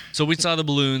 But so we saw the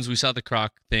balloons, we saw the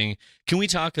croc thing. Can we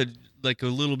talk a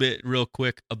little bit real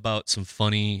quick about some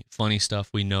funny stuff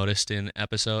we noticed in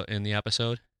the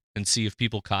episode and see if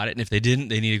people caught it, and if they didn't,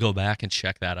 they need to go back and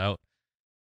check that out.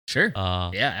 Sure.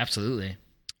 Yeah, absolutely.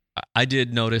 I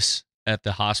did notice at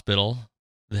the hospital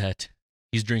that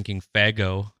he's drinking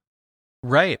Faygo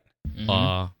Right.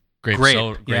 grape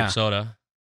yeah. soda.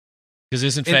 Because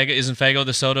isn't Faygo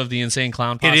the soda of the Insane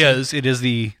Clown Posse? It is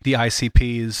the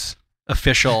ICP's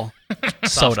official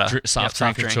soda. Soft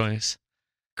drink of choice.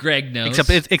 Greg knows. Except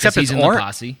 'cause he's it's in the orange.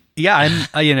 posse. Yeah, I'm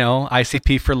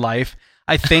ICP for life.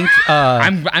 I think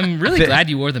I'm really glad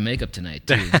you wore the makeup tonight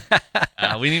too.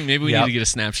 We need to get a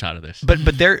snapshot of this.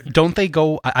 but there don't they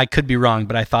go? I could be wrong,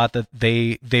 but I thought that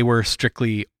they were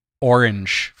strictly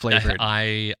orange flavored.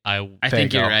 I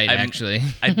think you're Faygo. right. Actually,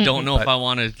 I don't know if I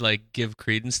want to give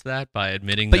credence to that by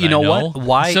admitting. But that you know I what?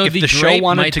 Why so if the the show grape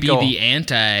wanted might to be go the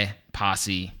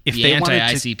anti-posse, If the they wanted to-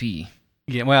 anti-ICP.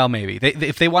 Yeah, well, maybe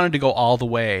if they wanted to go all the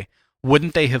way,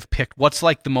 wouldn't they have picked what's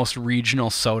like the most regional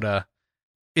soda?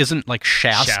 Isn't like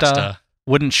Shasta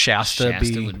Wouldn't Shasta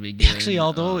be? would be good. Actually,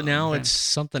 although now okay. it's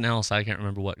something else, I can't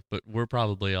remember what, but we're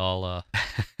probably all,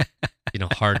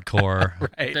 hardcore.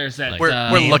 Right. There's that. Like, we're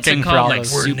what's looking it for called? all like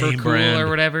those super name cool brand. or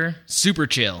whatever. Super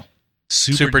chill.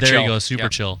 Super Chill. There you go, super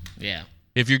Yep. chill. Yeah.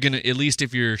 If you're gonna, at least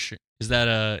if you're, is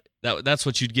that that's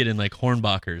what you'd get in like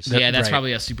Hornbachers. That- Yeah, that's right.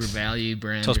 probably a super value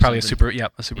brand. So it's or probably a something. super Yeah.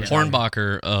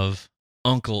 Hornbacher of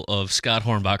uncle of Scott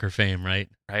Hornbacher fame, right?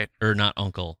 Right. Or not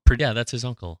uncle. Yeah, that's his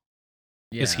uncle.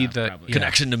 Yeah, Is he the- probably. Yeah.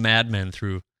 Connection to Mad Men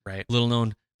through Right. little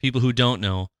known people who don't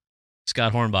know.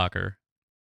 Scott Hornbacher,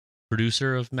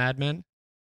 producer of Mad Men,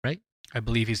 I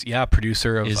believe he's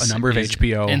producer of Is- a number of is-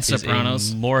 HBO. And is a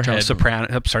Sopranos. Moorhead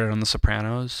Started on the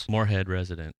Sopranos. Moorhead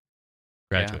resident,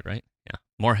 graduate, right? Yeah,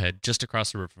 Moorhead, just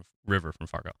across the river from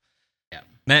Fargo. Yeah.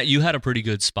 Matt, you had a pretty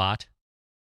good spot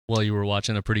while you were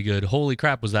watching a pretty good. Holy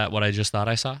crap! Was that what I just thought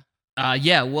I saw?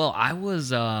 Yeah. Well, I was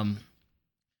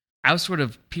sort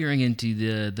of peering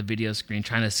into the video screen,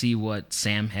 trying to see what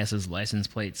Sam Hess's license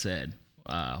plate said,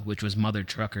 which was Mother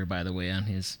Trucker, by the way, on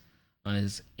his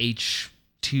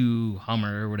H2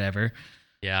 Hummer or whatever.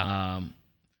 Yeah.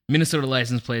 Minnesota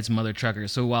license plates, Mother Trucker.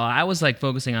 So while I was like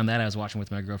focusing on that, I was watching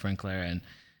with my girlfriend Clara, and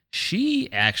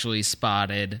she actually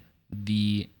spotted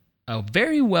a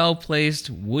very well placed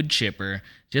wood chipper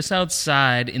just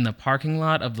outside in the parking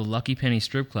lot of the Lucky Penny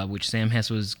Strip Club, which Sam Hess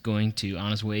was going to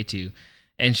on his way to.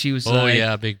 And she was Oh like,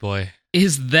 yeah, big boy.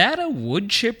 "Is that a wood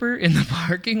chipper in the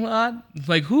parking lot?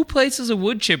 Like, who places a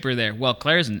wood chipper there?" Well,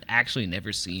 Claire's actually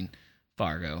never seen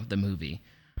Fargo, the movie.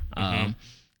 And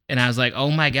I was like,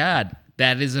 "Oh my God,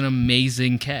 that is an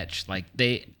amazing catch." Like,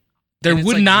 there And would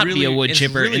it's, like, not be really- a wood it's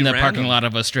chipper really in the random. parking lot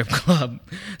of a strip club.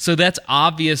 So that's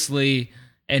obviously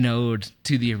an ode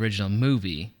to the original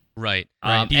movie. Right.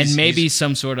 And maybe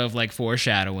some sort of like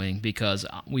foreshadowing, because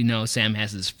we know Sam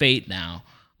Hess's fate now.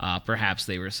 Perhaps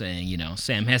they were saying,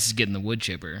 Sam Hess is getting the wood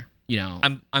chipper.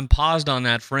 I'm paused on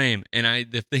that frame, and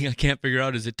the thing I can't figure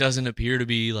out is it doesn't appear to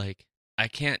be like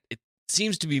it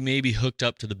seems to be maybe hooked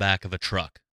up to the back of a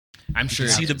truck. I'm sure You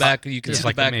can see it the is. back. You can It's see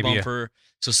like the back maybe a- bumper.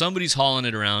 So somebody's hauling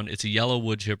it around. It's a yellow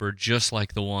wood chipper, just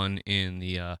like the one in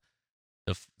the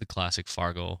classic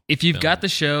Fargo. If you've film. got the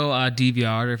show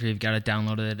DVR'd, or if you've got it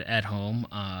downloaded at home,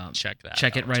 check that.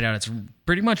 check it right out. It's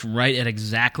pretty much right at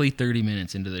exactly 30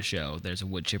 minutes into the show. There's a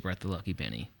wood chipper at the Lucky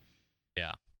Penny.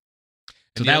 Yeah.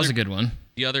 So And that was a good one.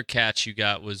 The other catch you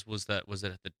got was it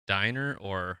at the diner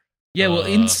or? Yeah, well,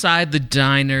 inside the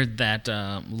diner that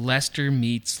Lester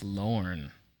meets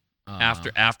Lorne.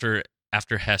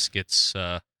 After Hess gets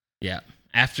Yeah.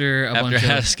 After a bunch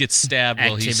Hess of gets stabbed,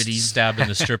 well, he's activities. stabbing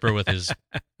the stripper with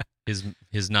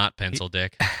his knot pencil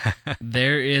dick.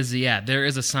 there is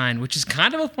a sign, which is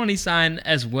kind of a funny sign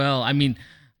as well. I mean,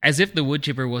 as if the wood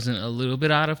chipper wasn't a little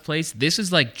bit out of place. This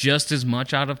is like just as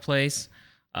much out of place.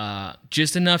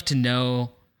 Just enough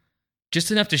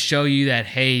to show you that,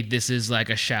 hey, this is like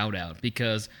a shout out,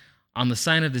 because on the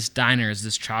sign of this diner is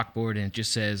this chalkboard, and it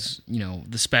just says,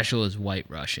 the special is White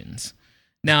Russians.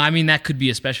 Now, I mean, that could be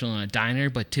a special in a diner,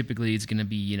 but typically it's going to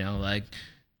be, like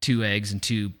 2 eggs and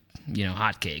 2,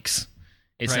 hotcakes.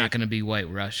 It's Right. not going to be White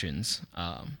Russians.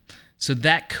 So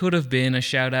that could have been a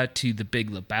shout out to The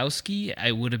Big Lebowski.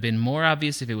 It would have been more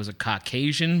obvious if it was a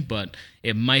Caucasian, but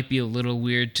it might be a little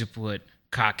weird to put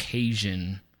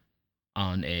Caucasian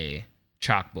on a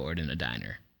chalkboard in a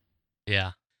diner.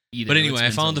 Yeah. Either But way, anyway, it's I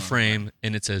been found so the long. frame,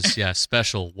 and it says,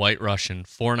 special White Russian,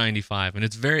 $4.95, and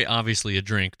it's very obviously a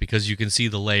drink because you can see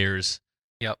the layers.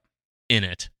 Yep. In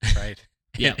it. Right.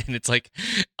 Yeah. And it's like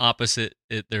opposite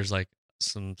it. There's like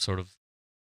some sort of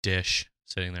dish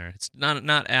sitting there. It's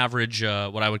not average.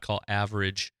 What I would call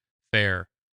average fare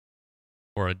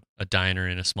for a diner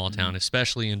in a small town,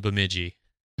 especially in Bemidji.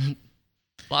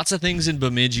 Lots of things in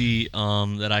Bemidji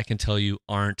that I can tell you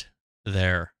aren't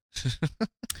there.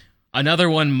 Another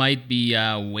one might be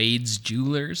Wade's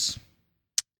Jewelers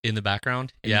In the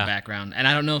background, in the background. And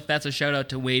I don't know if that's a shout out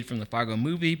to Wade from the Fargo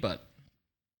movie, but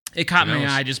it caught Who my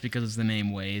knows? eye just because it's the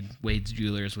name Wade. Wade's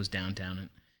Jewelers was downtown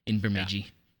in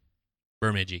Bemidji.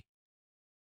 Bemidji.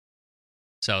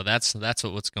 So that's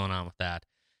what's going on with that.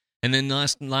 And then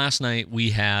last night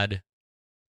we had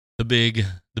the big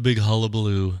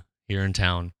hullabaloo here in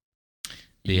town.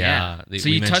 So we you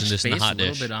mentioned touched this in base the a hot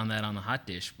little dish. bit on that on the hot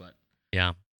dish, but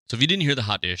Yeah. So if you didn't hear the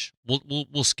hot dish,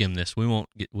 we'll skim this. We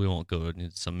won't go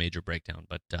into some major breakdown.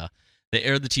 But they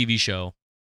aired the TV show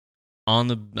on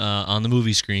the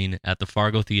movie screen at the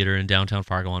Fargo Theater in downtown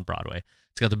Fargo on Broadway.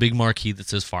 It's got the big marquee that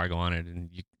says Fargo on it, and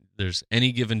there's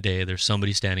any given day there's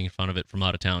somebody standing in front of it from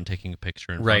out of town taking a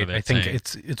picture in front Right. of it. I think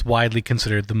saying, it's widely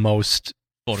considered the most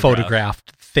Photographed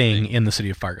photographed thing in the city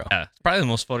of Fargo. Yeah, it's probably the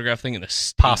most photographed thing in the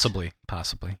state. Possibly.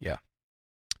 Yeah.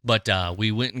 But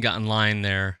we went and got in line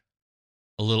there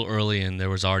a little early, and there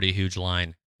was already a huge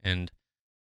line. And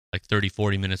like 30,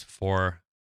 40 minutes before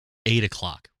 8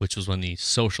 o'clock, which was when the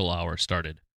social hour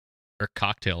started. Or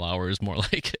cocktail hour is more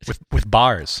like it. With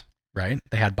bars, right?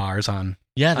 They had bars on.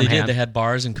 Yeah, they on did. hand. They had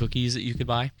bars and cookies that you could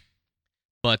buy.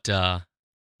 But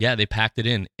yeah, they packed it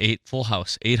in. Full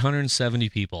house, 870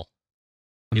 people.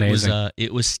 Amazing.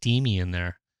 It was steamy in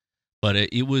there, but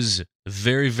it was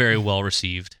very, very well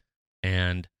received.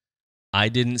 And I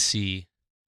didn't see,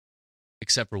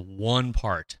 except for one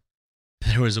part,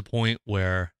 there was a point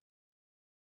where,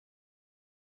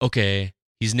 okay,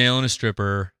 he's nailing a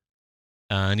stripper,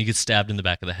 and he gets stabbed in the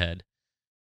back of the head.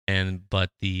 But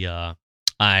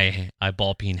I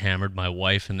ball peen hammered my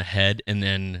wife in the head, and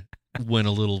then went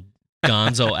a little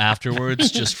gonzo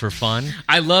afterwards just for fun.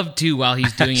 I love too while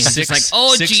he's doing it. He's just like,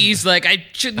 oh geez, like I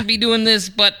shouldn't be doing this,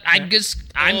 but I'm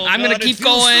gonna keep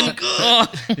going.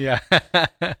 Oh. Yeah.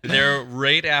 There,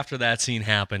 right after that scene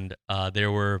happened,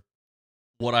 there were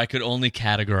what I could only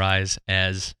categorize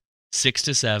as 6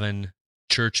 to 7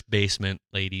 church basement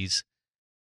ladies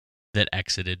that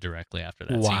exited directly after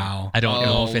that scene. Wow. I don't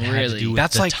know if it had to really? do with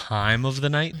That's the like- time of the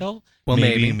night, though. Well,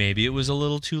 maybe it was a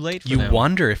little too late for You them.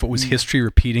 wonder if it was history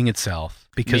repeating itself,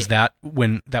 because that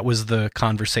was the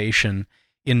conversation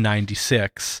in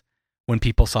 96 when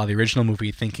people saw the original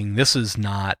movie thinking this is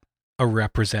not a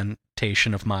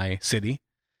representation of my city.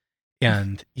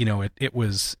 And, you know,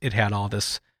 it had all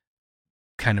this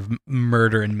kind of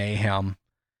murder and mayhem.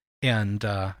 And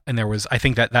there was, I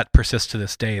think that persists to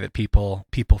this day, that people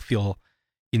feel,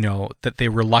 you know, that they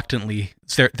reluctantly,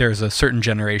 there's a certain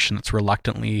generation that's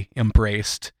reluctantly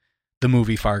embraced the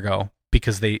movie Fargo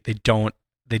because they don't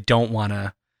want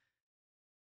to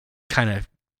kind of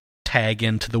tag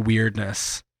into the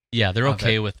weirdness. Yeah, they're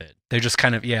okay with it. They're just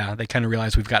kind of, they kind of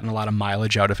realize we've gotten a lot of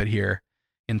mileage out of it here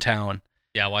in town.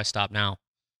 Yeah, why stop now?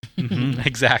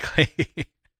 Exactly.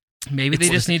 Maybe they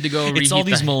just need to go. It's all reheat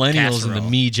these the millennials and the casserole.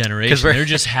 me generation. we're- They're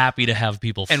just happy to have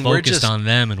people And we're focused just- on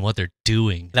them and what they're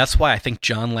doing. That's why I think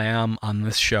John Lamb on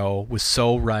this show was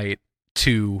so right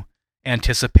to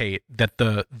anticipate that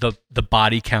the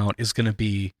body count is going to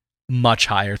be much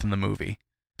higher than the movie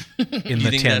in You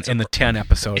think that's the 10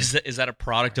 episodes. Is that a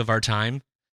product of our time?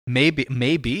 Maybe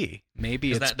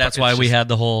That's why we had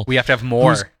the whole. we have to have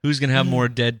more. Who's going to have more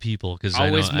dead people? Because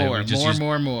Always more, we just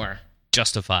more, use more,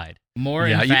 justified. more,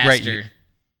 Yeah, and you're right, faster.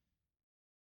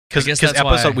 Because I guess that's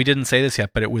episode why- we didn't say this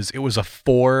yet, but it was a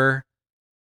four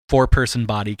person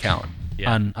body count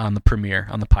Yeah. on the premiere,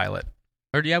 on the pilot.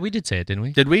 Or yeah, we did say it, didn't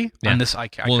we? Did we? Yeah. On this, Well,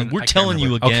 couldn't- we're I can't telling you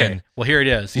remember. again. Okay. Well, here it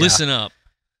is. Yeah. Listen up.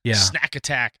 Yeah. Snack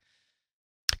attack.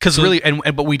 Because So- really,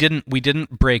 but we didn't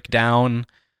break down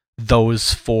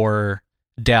those 4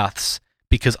 deaths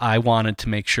because I wanted to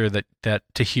make sure that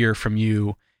to hear from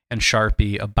you and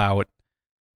Sharpie about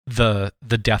the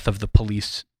death of the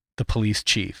police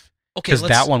chief. Okay, Because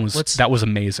that one was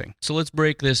amazing. So let's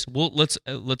break this.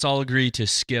 Let's all agree to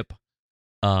skip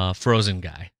Frozen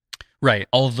guy. Right.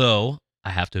 Although I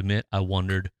have to admit, I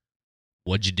wondered,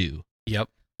 what'd you do? Yep.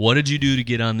 What did you do to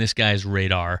get on this guy's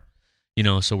radar? You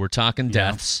know, so we're talking Yeah.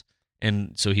 deaths,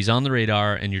 and so he's on the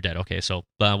radar, and you're dead. Okay, so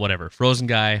whatever. Frozen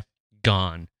guy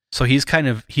gone. So he's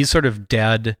sort of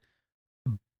dead,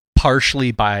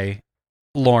 partially by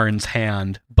Lauren's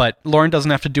hand, but Lauren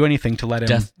doesn't have to do anything to let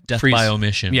him Death freeze. by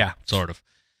omission. Yeah. sort of.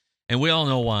 And we all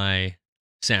know why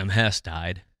Sam Hess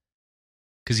died,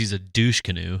 because he's a douche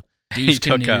canoe, Douche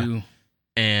took a- canoe.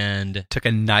 and Took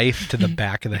a knife to the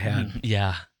back of the head.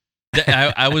 yeah.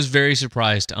 I was very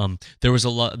surprised. There was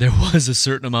a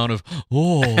certain amount of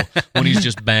when he's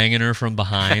just banging her from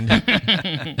behind.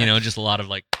 You know, just a lot of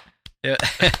like, And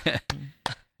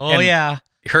yeah.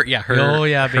 Her Oh,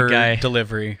 yeah, big her guy.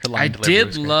 delivery. Her line I delivery did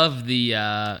was great. love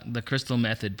the Crystal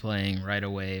Method playing right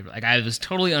away. Like I was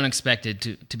totally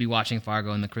unexpected to be watching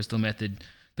Fargo and the Crystal Method.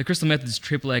 The Crystal Method's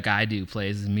 "Trip Like I Do"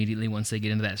 plays immediately once they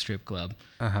get into that strip club,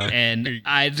 and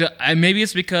I maybe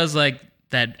it's because like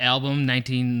that album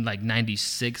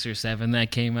 1996 or 7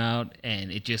 that came out,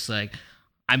 and it just like,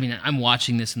 I mean, I'm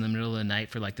watching this in the middle of the night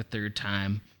for like the 3rd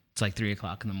time. It's like 3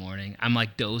 o'clock in the morning. I'm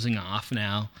like dozing off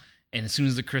now. And as soon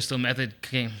as the Crystal Method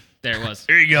came, there it was.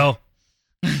 Here you go.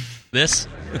 This?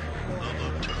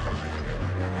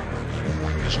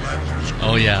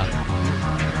 Oh, yeah.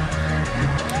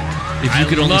 If you I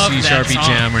could only love see that Sharpie song.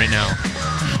 Jam right now.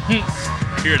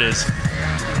 Here it is.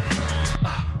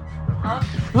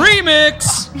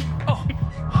 Remix!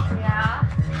 Yeah.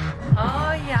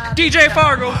 Oh, yeah. DJ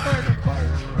Fargo,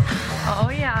 Oh,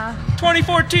 yeah.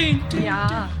 2014.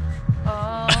 Yeah.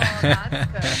 Oh,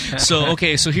 that's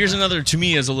good. So here's another, to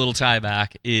me, as a little tie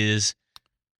back, is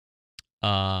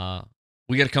when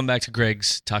we got to come back to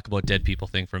Greg's talk about dead people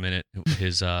thing for a minute.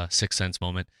 His Sixth Sense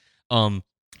moment.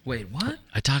 Wait, what?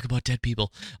 I talk about dead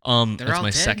people. They're That's all my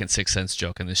dead? second Sixth Sense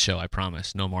joke in this show. I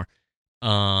promise, no more.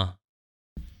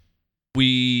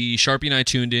 Sharpie and I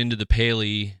tuned into the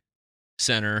Paley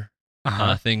Center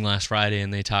thing last Friday,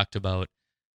 and they talked about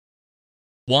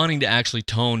wanting to actually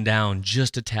tone down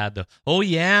just a tad the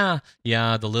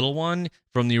the little one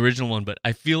from the original one, but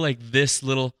I feel like this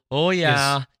little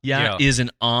is an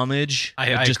homage,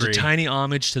 I just agree. a tiny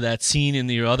homage to that scene in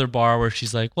the other bar where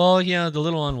she's like, well, yeah, the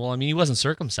little one, well, I mean, he wasn't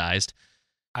circumcised.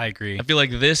 I agree. I feel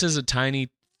like this is a tiny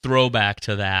throwback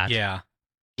to that. Yeah.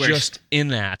 Just in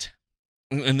that.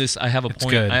 And this, I have a It's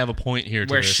point. good. I have a point here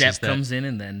to Where this, is Shep that- comes in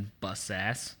and then busts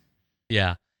ass.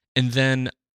 Yeah. And then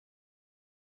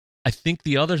I think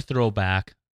the other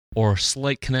throwback or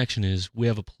slight connection is we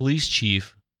have a police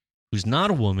chief who's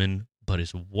not a woman, but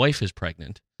his wife is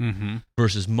pregnant, Mm-hmm.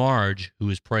 versus Marge, who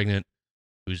is pregnant,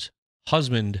 whose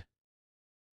husband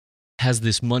has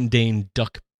this mundane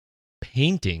duck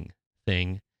painting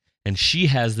thing, and she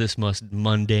has this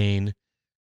mundane,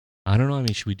 I don't know, I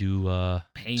mean, should we do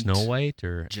Paint Snow White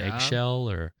or job? Eggshell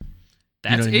or...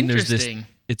 That's what I mean? There's this- interesting.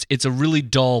 It's a really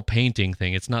dull painting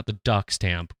thing. It's not the duck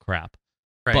stamp crap.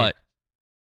 Right. But,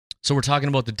 so we're talking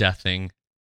about the death thing,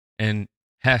 and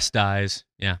Hess dies.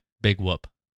 Yeah, big whoop.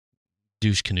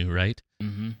 Douche canoe, right?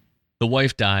 Mm-hmm. The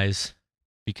wife dies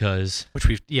because Which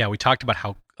we talked about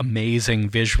how amazing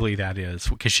visually that is,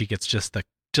 because she gets just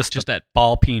that.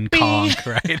 ball peen conch,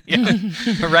 right?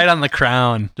 Yeah. Right on the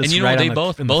crown. And Just you know, right they on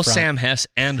both in the front. Sam Hess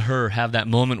and her have that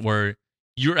moment where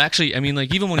you're actually, I mean,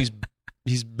 like, even when he's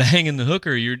banging the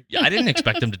hooker, I didn't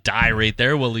expect him to die right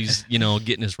there while he's,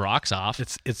 getting his rocks off.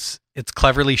 It's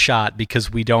cleverly shot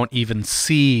because we don't even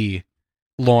see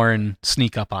Lorne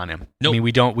sneak up on him. Nope. I mean,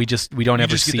 we don't ever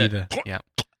just see get the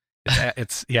that-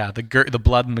 It's the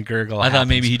blood and the gurgle. I thought happens,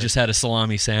 maybe he but- just had a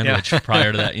salami sandwich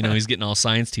prior to that. He's getting all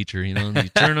science teacher, and you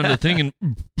turn on the thing and...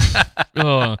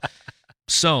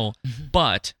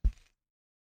 but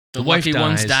The wife lucky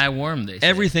ones dies. die warm, they say.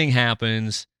 Everything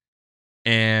happens,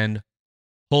 and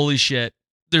holy shit,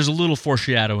 there's a little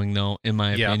foreshadowing, though, in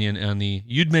my Yeah. opinion, on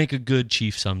you'd make a good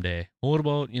chief someday. Well, what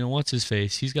about, what's his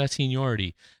face? He's got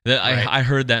seniority. Right. I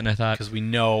heard that, and I thought, because we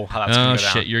know how that's oh, going to go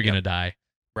down. shit, you're going to Yep. die.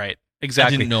 Right.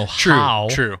 Exactly. I didn't know True. how.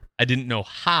 True. I didn't know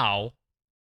how.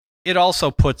 It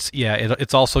also puts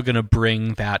it's also going to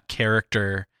bring that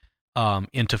character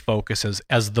into focus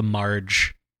as the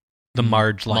Marge like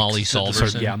Molly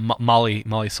Solverson. Molly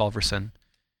Solverson.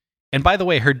 And by the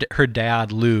way, her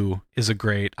dad Lou is a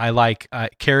great. I like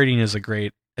Carradine is a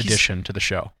great addition to the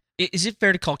show. Is it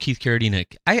fair to call Keith Carradine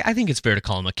I think it's fair to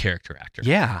call him a character actor.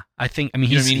 Yeah, I think. I mean,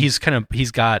 You know what I mean?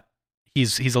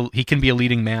 he can be a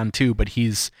leading man too, but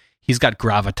he's got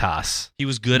gravitas. He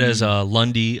was good as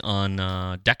Lundy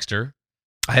on Dexter.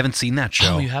 I haven't seen that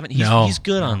show. Oh, you haven't? No. He's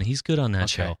good on. No. He's good on that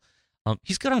Okay. show.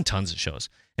 He's good on tons of shows.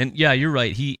 And yeah, you're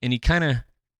right. He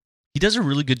does a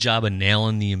really good job of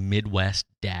nailing the Midwest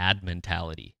dad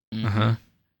mentality. Mhm. Uh-huh.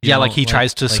 You Yeah, know, like he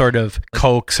tries to sort of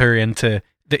coax her into.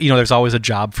 There's always a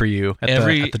job for you at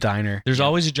the diner. There's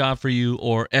always a job for you,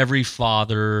 or every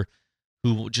father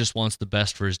who just wants the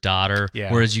best for his daughter.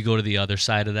 Yeah. Whereas you go to the other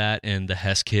side of that, and the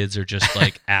Hess kids are just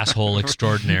like asshole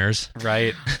extraordinaires.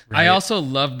 Right. I also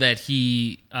love that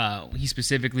he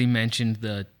specifically mentioned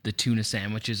the tuna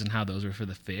sandwiches and how those were for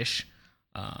the fish.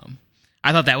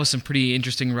 I thought that was some pretty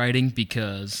interesting writing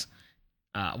because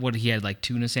he had like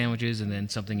tuna sandwiches and then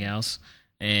something else,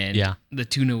 and Yeah. the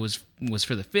tuna was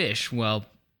for the fish. Well,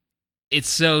 it's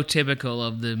so typical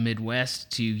of the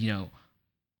Midwest to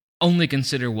only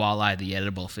consider walleye the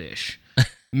edible fish,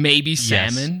 maybe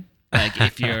salmon. Like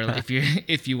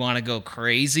if you want to go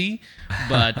crazy,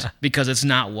 but because it's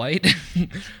not white,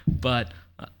 but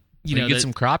You get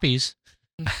some crappies.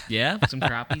 yeah, some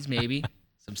crappies maybe,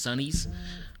 some sunnies.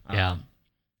 Yeah.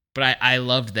 But I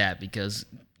loved that because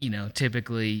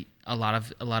typically a lot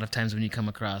of times when you come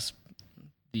across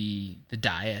the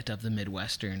diet of the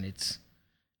Midwestern, it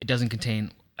doesn't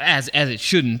contain as it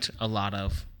shouldn't a lot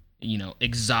of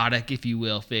exotic, if you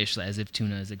will, fish, as if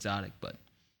tuna is exotic. But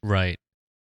Right.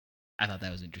 I thought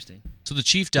that was interesting. So the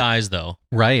chief dies, though.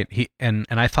 Right. And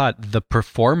I thought the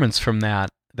performance from that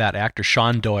actor,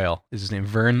 Sean Doyle is his name.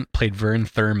 Played Vern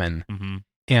Thurman, Mm-hmm.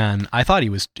 and I thought he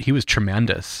was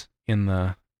tremendous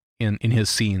in his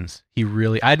scenes. He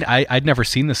really I'd never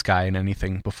seen this guy in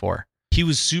anything before. He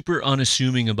was super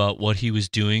unassuming about what he was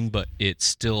doing, but it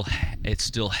still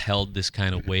held this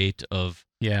kind of weight of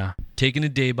Yeah. taking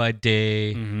it day by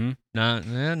day,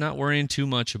 Mm-hmm. not worrying too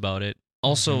much about it.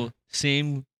 Also,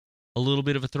 same a little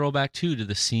bit of a throwback too to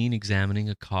the scene examining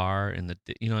a car and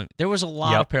there was a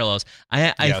lot of parallels.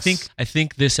 I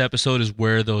think this episode is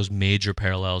where those major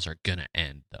parallels are gonna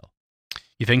end, though.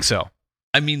 You think so?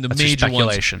 I mean, that's major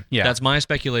speculation. Ones. Yeah, that's my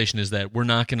speculation, is that we're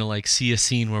not gonna like see a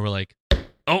scene where we're like,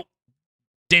 oh,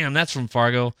 damn, that's from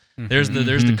Fargo. There's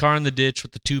the car in the ditch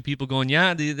with the two people going,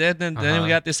 yeah. Then we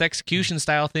got this execution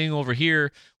style thing over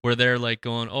here where they're like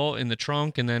going, oh, in the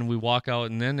trunk, and then we walk out,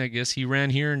 and then I guess he ran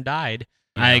here and died.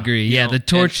 I agree. Yeah, the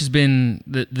torch has been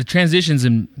the transitions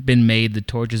have been made. The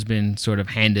torch has been sort of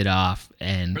handed off,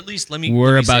 and or at least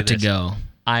we're about to go.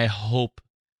 I hope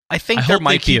there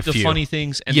might be a the few funny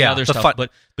things and the other stuff, but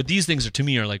these things to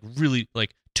me are like really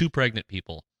like two pregnant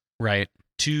people, right?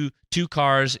 Two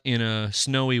cars in a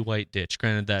snowy white ditch.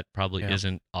 Granted, that probably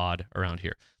isn't odd around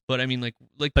here, but I mean, like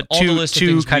but all the list of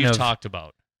things we've talked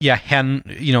about. Yeah,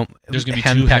 there's gonna be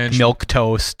hen peck milk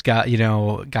toast.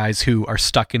 Guys who are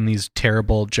stuck in these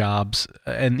terrible jobs,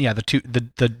 and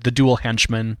the dual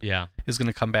henchman. Is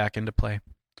gonna come back into play.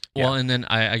 Well, and then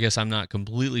I guess I'm not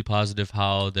completely positive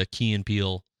how the Key and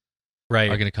Peele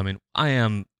are gonna come in.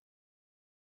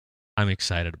 I'm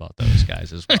excited about those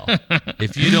guys as well.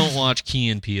 If you don't watch Key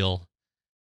and Peele,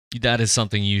 that is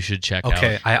something you should check out.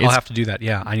 Okay, I'll have to do that.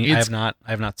 Yeah, I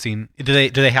have not seen. Do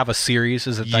they have a series?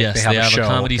 Is it like yes, they have a show? A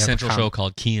Comedy Central show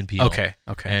called Key and Peele. Okay,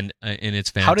 and it's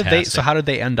fantastic. How did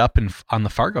they end up on the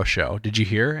Fargo show? Did you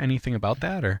hear anything about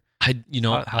that, or I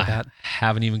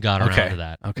haven't even got around to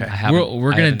that. Okay,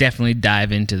 we're gonna definitely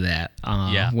dive into that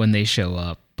when they show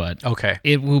up. But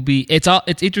it will be. It's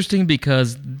interesting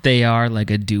because they are like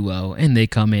a duo, and they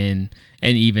come in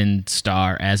and even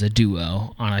star as a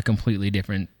duo on a completely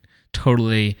different,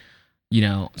 totally,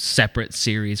 separate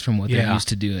series from what they're used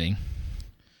to doing.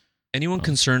 Anyone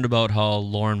concerned about how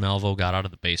Lauren Malvo got out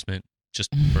of the basement just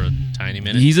for a tiny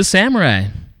minute? He's a samurai,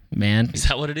 man. Is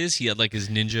that what it is? He had like his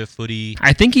ninja footy.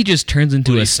 I think he just turns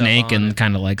into a snake and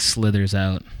kind of like slithers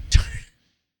out.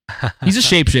 He's a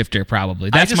shapeshifter, probably.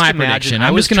 That's my prediction.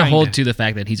 I'm just going to hold to the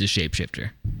fact that he's a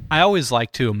shapeshifter. I always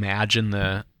like to imagine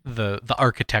the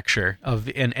architecture of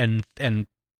and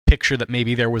picture that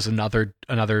maybe there was another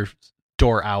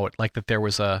door out, like that there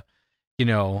was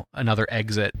another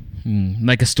exit,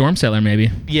 like a storm cellar,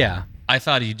 maybe. Yeah, I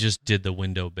thought he just did the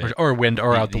window bit, or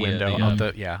out the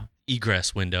window,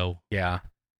 egress window, that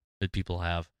people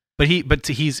have. But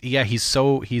he's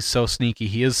so sneaky.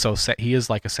 He is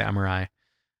like a samurai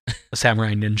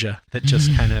ninja that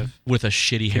just kind of with a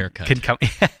shitty haircut can come.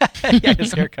 Yeah,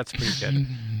 his haircut's pretty good.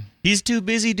 He's too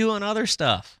busy doing other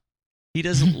stuff.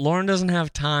 Lauren doesn't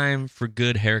have time for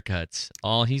good haircuts.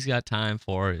 All he's got time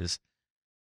for is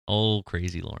old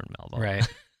crazy Lauren Malvo. Right.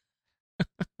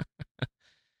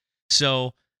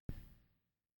 So,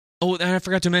 and I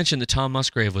forgot to mention that Tom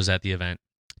Musgrave was at the event.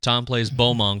 Tom plays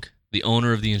Bo Monk, the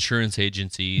owner of the insurance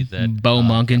agency that Bo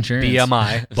Monk Insurance,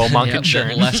 BMI, Bo Monk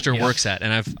Insurance, that Lester works at.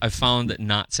 And I've found that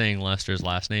not saying Lester's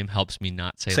last name helps me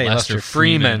not say Lester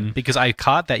Freeman, because I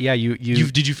caught that. Yeah, you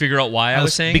did you figure out why I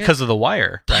was saying because of The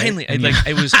Wire? Right? Finally,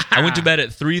 I went to bed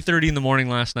at 3:30 in the morning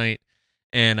last night,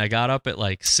 and I got up at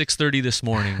like 6:30 this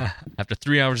morning after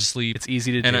 3 hours of sleep. It's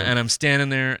easy to do. And I'm standing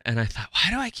there, and I thought, why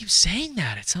do I keep saying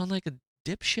that? It sounds like a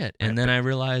dipshit. And then I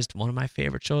realized one of my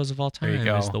favorite shows of all time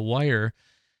is The Wire.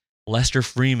 Lester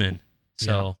Freeman.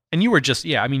 So, and you were just,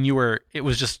 it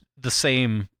was just the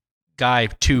same guy,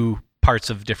 two parts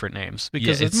of different names,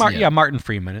 because it's Martin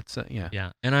Freeman. It's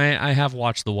yeah. And I have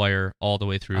watched The Wire all the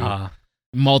way through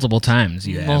multiple times.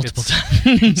 Multiple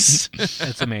times.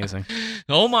 It's amazing.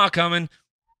 Omar coming.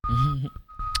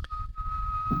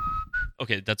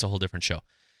 Okay, that's a whole different show.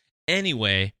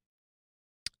 Anyway,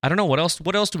 I don't know what else.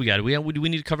 What else do we got? Do we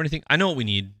need to cover anything? I know what we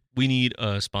need. We need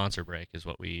a sponsor break. Is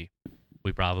what we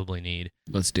probably need.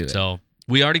 Let's do it. So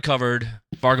we already covered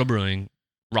Fargo Brewing,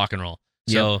 rock and roll.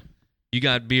 So you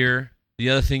got beer.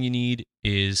 The other thing you need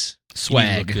is swag. You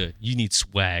need to look good. You need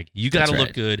swag. You got to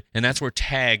look good, and that's where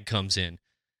Tag comes in.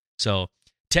 So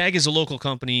Tag is a local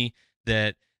company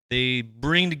that they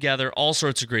bring together all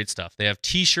sorts of great stuff. They have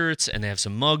T-shirts and they have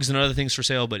some mugs and other things for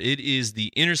sale, but it is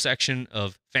the intersection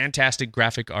of fantastic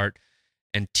graphic art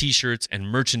and T-shirts and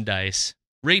merchandise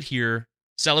right here,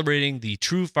 celebrating the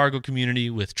true Fargo community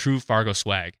with true Fargo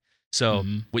swag. So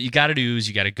what you got to do is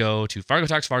you got to go to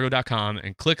fargotalksfargo.com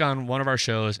and click on one of our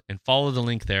shows and follow the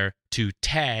link there to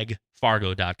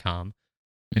tagfargo.com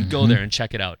and go there and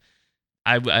check it out.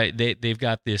 They've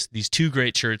got these two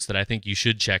great shirts that I think you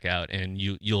should check out, and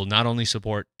you'll not only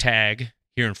support Tag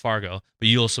here in Fargo, but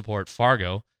you'll support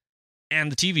Fargo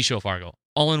and the TV show Fargo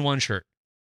all in one shirt.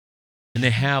 And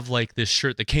they have like this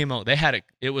shirt that came out. They had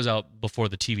it was out before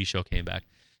the TV show came back.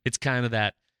 It's kind of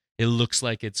that It looks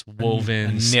like it's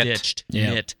woven, stitched,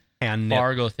 knit hand knit.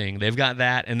 Fargo thing. They've got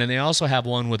that, and then they also have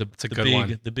one with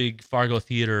the big Fargo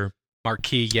Theater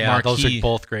marquee. Yeah, those are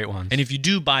both great ones. And if you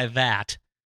do buy that,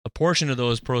 a portion of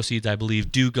those proceeds, I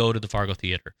believe, do go to the Fargo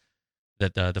Theater.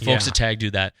 That the folks at TAG do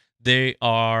that. They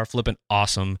are flipping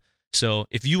awesome. So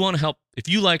if you want to help, if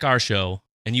you like our show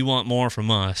and you want more from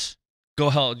us,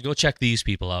 go check these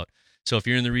people out. So if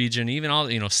you're in the region, even all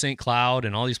St. Cloud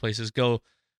and all these places, go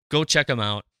check them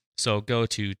out. So go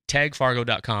to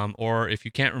tagfargo.com, or if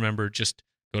you can't remember, just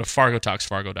go to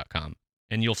fargotalksfargo.com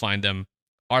and you'll find them.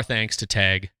 Our thanks to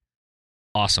TAG.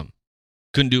 Awesome.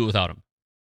 Couldn't do it without them.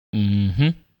 Mm-hmm.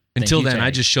 Until then, I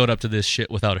just showed up to this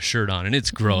shit without a shirt on, and it's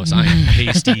gross. I am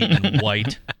pasty and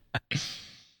white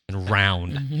and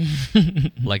round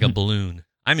like a balloon.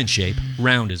 I'm in shape.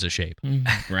 Round is a shape.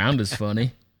 Round is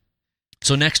funny.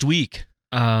 So next week.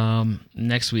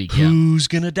 Who's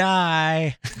gonna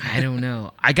die? I don't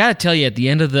know. I gotta tell you, at the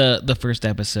end of the first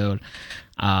episode,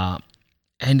 I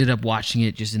ended up watching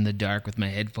it just in the dark with my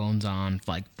headphones on,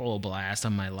 like full blast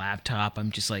on my laptop. I'm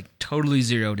just like totally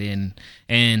zeroed in.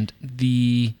 And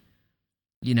the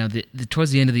towards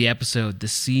the end of the episode, the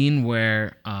scene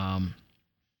where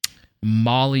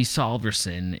Molly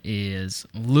Solverson is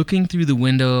looking through the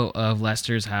window of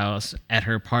Lester's house at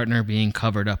her partner being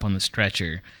covered up on the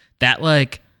stretcher. That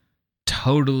like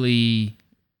totally,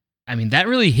 I mean, that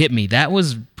really hit me. That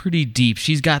was pretty deep.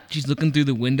 She's looking through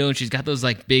the window and she's got those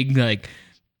like big like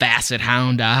basset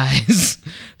hound eyes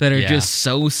that are just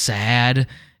so sad.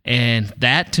 And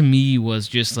that to me was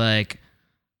just like,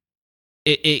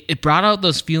 it brought out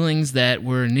those feelings that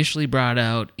were initially brought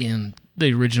out in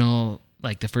the original,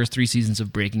 like the first 3 seasons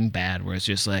of Breaking Bad, where it's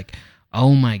just like,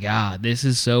 oh my God, this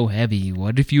is so heavy.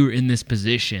 What if you were in this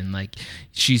position? Like,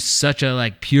 she's such a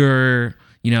like pure,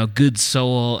 good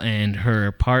soul, and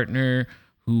her partner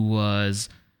who was,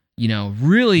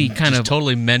 really kind of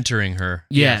totally mentoring her.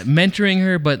 Yeah, mentoring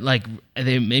her, but like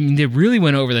they really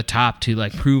went over the top to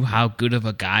like prove how good of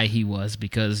a guy he was,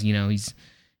 because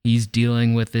he's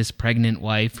dealing with this pregnant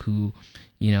wife who,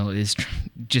 is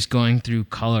just going through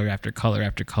color after color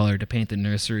after color to paint the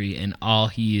nursery, and all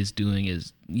he is doing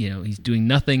is, he's doing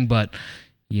nothing but,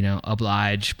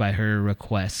 oblige by her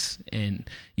requests, and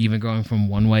even going from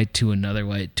one white to another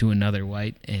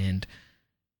white, and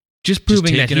just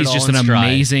proving that he's just an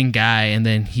amazing guy. And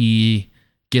then he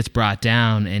gets brought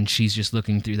down, and she's just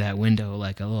looking through that window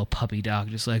like a little puppy dog,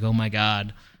 just like, oh my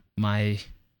God, my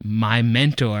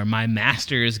mentor, my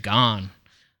master is gone.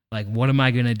 Like, what am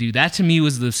I gonna do? That to me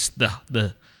was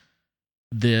the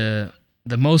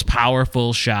most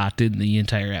powerful shot in the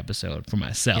entire episode for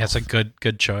myself. Yeah, it's a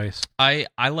good choice. I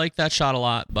like that shot a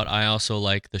lot, but I also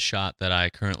like the shot that I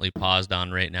currently paused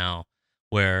on right now,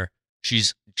 where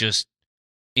she's just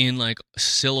in like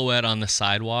silhouette on the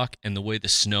sidewalk, and the way the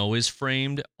snow is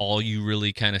framed, all you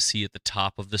really kind of see at the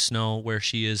top of the snow where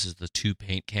she is the 2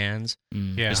 paint cans,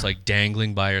 just like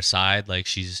dangling by her side, like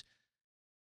she's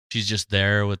just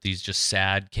there with these just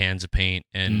sad cans of paint,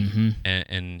 and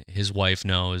and his wife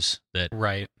knows that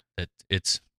that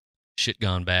it's shit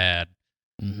gone bad,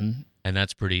 and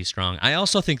that's pretty strong. I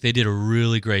also think they did a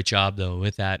really great job though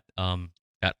with that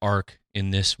that arc in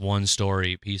this one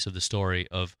piece of the story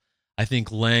of, I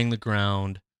think, laying the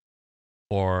ground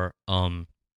for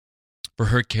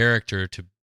her character to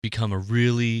become a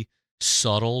really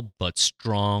subtle but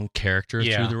strong character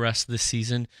through the rest of the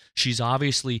season. She's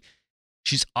obviously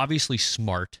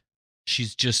smart.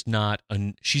 She's just not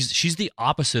she's the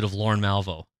opposite of Lauren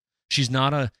Malvo. She's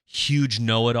not a huge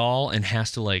know-it-all and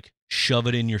has to like shove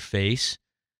it in your face.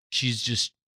 She's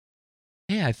just,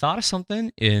 hey, I thought of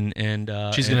something, and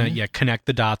she's gonna connect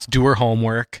the dots, do her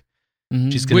homework.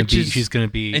 She's gonna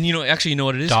be, and actually, you know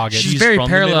what it is? Dogged. She's very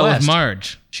parallel with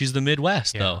Marge. She's the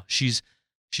Midwest, though. She's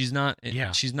not.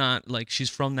 She's not like, she's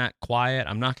from that quiet,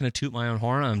 I'm not going to toot my own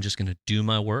horn. I'm just going to do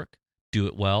my work, do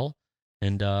it well,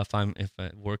 and if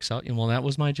it works out, well, that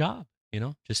was my job.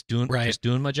 Just doing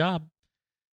my job.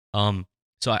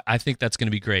 So I think that's going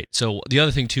to be great. So the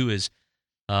other thing too is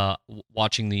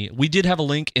watching we did have a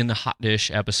link in the Hot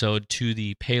Dish episode to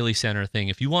the Paley Center thing.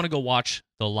 If you want to go watch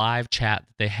the live chat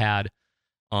that they had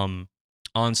on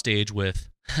stage with,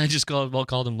 I just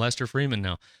called him Lester Freeman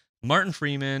now, Martin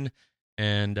Freeman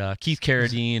and Keith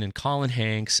Carradine and Colin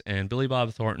Hanks and Billy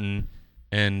Bob Thornton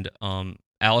and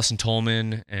Allison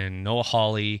Tolman and Noah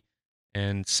Hawley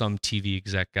and some TV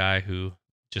exec guy who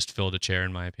just filled a chair,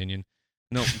 in my opinion.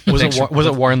 No, was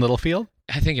it Warren Littlefield?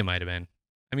 I think it might have been.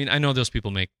 I mean, I know those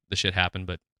people make the shit happen,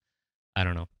 but I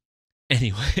don't know.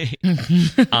 Anyway,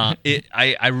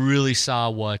 I really saw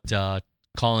what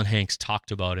Colin Hanks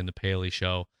talked about in the Paley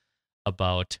show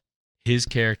about his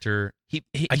character. He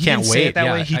I he can't didn't say wait. it that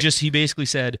Yeah, way. He basically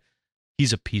said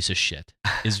he's a piece of shit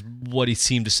is what he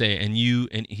seemed to say, and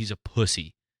he's a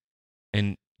pussy,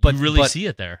 and you really see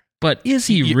it there. But is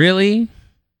he really?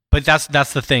 But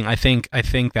that's the thing. I think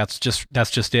that's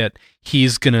just it.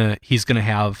 He's gonna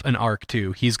have an arc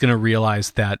too. He's gonna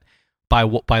realize that by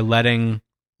letting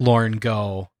Lauren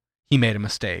go, he made a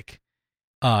mistake.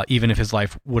 Even if his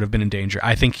life would have been in danger,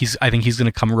 I think he's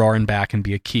gonna come roaring back and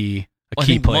be a key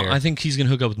player. I think he's gonna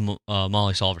hook up with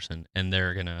Molly Solverson, and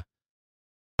they're gonna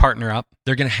partner up.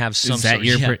 They're gonna have some. Is that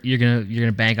you're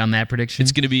gonna bank on that prediction?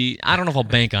 It's gonna be. I don't know if I'll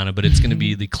bank on it, but it's gonna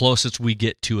be the closest we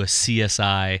get to a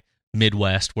CSI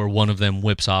Midwest, where one of them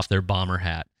whips off their bomber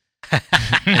hat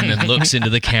and then looks into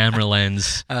the camera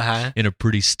lens in a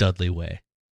pretty studly way.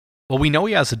 Well, we know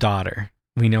he has a daughter.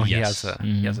 We know he Yes.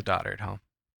 has a daughter at home.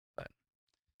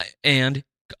 And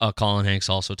Colin Hanks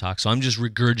also talks. So I'm just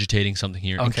regurgitating something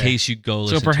here in Okay. case you go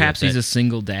listen So perhaps to it, he's a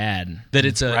single dad. that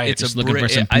it's a Right. it's Just a looking for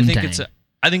some I think poontang.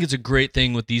 I think it's a great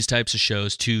thing with these types of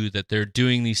shows too, that they're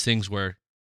doing these things where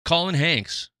Colin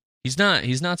Hanks, he's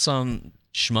not some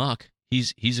schmuck.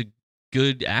 He's a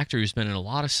good actor who's been in a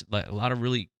lot of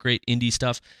really great indie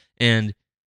stuff, and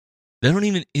they don't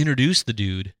even introduce the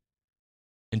dude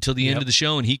until the end of the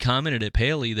show. And he commented at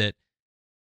Paley that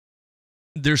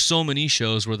there's so many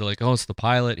shows where they're like, oh, it's the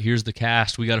pilot, here's the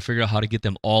cast, we got to figure out how to get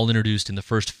them all introduced in the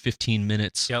first 15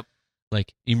 minutes. Yep.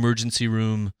 Like emergency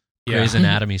room, Yeah. Grey's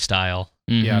Anatomy style.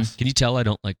 Mhm. Yes. Can you tell I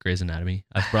don't like Grey's Anatomy?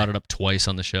 I've brought it up twice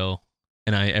on the show,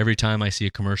 and every time I see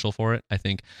a commercial for it, I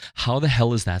think, how the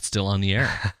hell is that still on the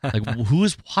air? Like, who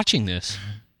is watching this?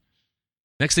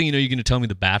 Next thing you know, you're going to tell me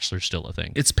The Bachelor's still a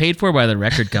thing. It's paid for by the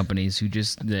record companies who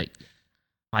just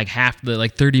like half the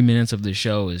 30 minutes of the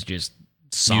show is just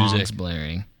songs Music.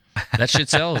 blaring. That shit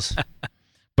sells.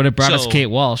 But it brought us So- Kate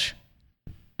Walsh.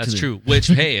 That's To the- true. Which,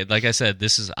 hey, like I said,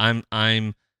 this is I'm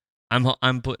putting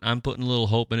a little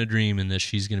hope and a dream in this.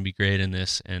 She's going to be great in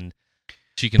this, and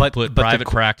she can But put the private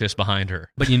practice behind her.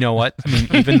 But you know what? I mean,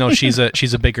 even though she's a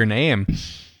bigger name,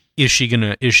 is she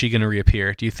gonna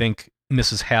reappear? Do you think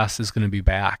Mrs. Hess is gonna be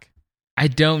back? I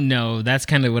don't know. That's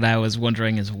kind of what I was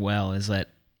wondering as well, is that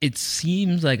it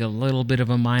seems like a little bit of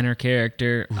a minor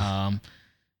character.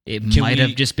 It might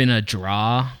have just been a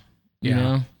draw, you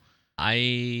know?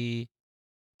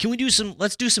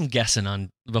 Let's do some guessing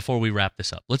on before we wrap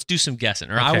this up. Let's do some guessing.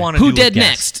 Or Okay. I want to Who do a Dead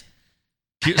guess.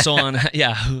 Next? So on,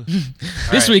 yeah.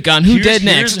 This week on Who Dead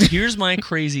Next? Here's my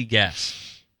crazy guess.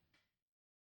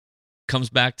 Comes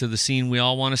back to the scene we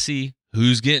all want to see.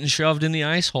 Who's getting shoved in the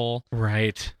ice hole?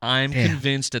 Right. I'm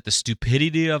convinced that the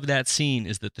stupidity of that scene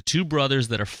is that the two brothers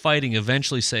that are fighting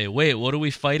eventually say, wait, what are we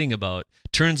fighting about?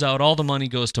 Turns out all the money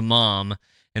goes to mom,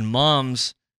 and mom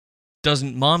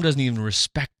doesn't even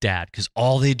respect dad, because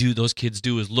all those kids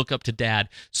do is look up to dad.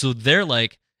 So they're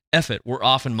like, F it, we're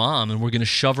offing mom and we're going to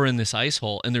shove her in this ice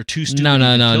hole, and they're too stupid. No.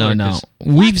 to kill her 'cause-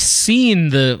 We've seen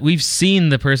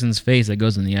the person's face that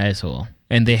goes in the ice hole,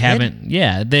 and they haven't.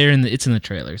 Yeah, it's in the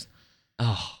trailers.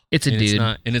 Oh, It's a dude.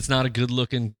 It's not a good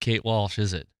looking Kate Walsh,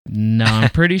 is it? No, I'm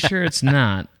pretty sure it's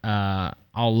not.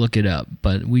 I'll look it up,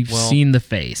 but we've seen the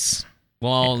face.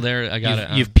 Well, there I got it.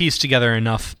 You've pieced together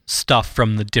enough stuff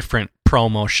from the different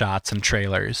promo shots and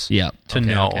trailers Yep. to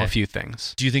know a few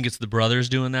things. Do you think it's the brothers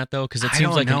doing that though? Because it I seems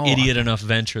don't like know. an idiot enough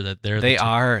venture that they're They the two.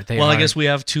 are. Well, I guess we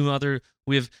have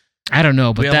I don't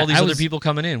know, but all these I other was- people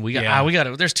coming in. We got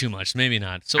it. There's too much. Maybe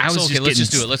not. So, I was okay, just let's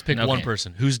just getting- do it. Let's pick one okay.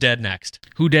 person. Who's dead next?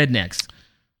 Who Dead Next?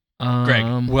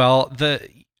 Greg. Well,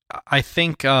 I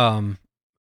think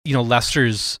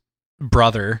Lester's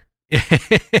brother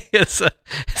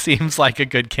seems like a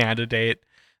good candidate.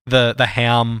 The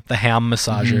ham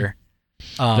massager,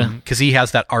 because he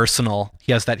has that arsenal.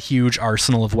 He has that huge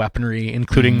arsenal of weaponry,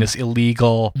 including this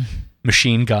illegal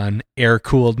machine gun,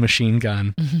 air-cooled machine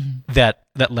gun that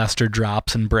Lester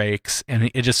drops and breaks, and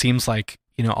it just seems like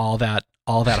all that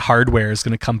hardware is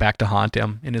going to come back to haunt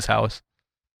him in his house.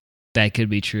 That could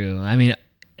be true. I mean,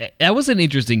 that was an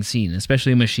interesting scene,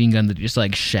 especially a machine gun that just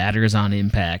like shatters on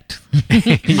impact.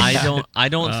 I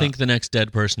don't think the next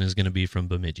dead person is going to be from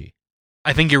Bemidji.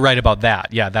 I think you're right about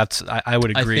that. Yeah, I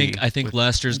would agree. I think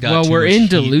Lester's got. Well, too we're much in heat.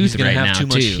 Duluth He's going to right have now, too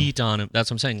much too. heat on him. That's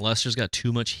what I'm saying. Lester's got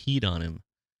too much heat on him.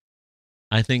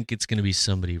 I think it's going to be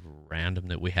somebody random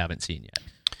that we haven't seen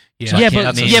yet. So I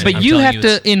can't name it. but I'm you telling have to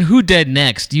it's- in Who Dead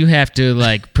Next. You have to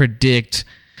like predict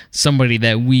somebody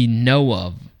that we know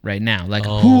of right now. Like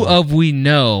who of we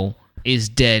know is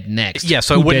dead next? Yeah,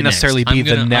 so Who it wouldn't dead next? necessarily be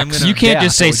the I'm next. gonna- You can't death,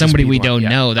 just say it would somebody be we one, don't yeah.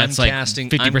 know. That's I'm like casting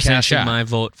 50% shot. my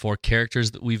vote for characters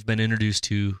that we've been introduced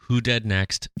to. Who dead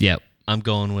next? Yep. I'm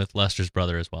going with Lester's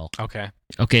brother as well. Okay.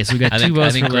 Okay, so we got I two think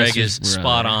votes for Greg Lester's is spot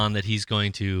brother. on that he's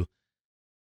going to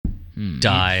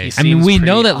die. He I mean, seems we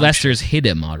know pretty that unsure. Lester's hit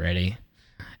him already,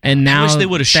 and now I wish they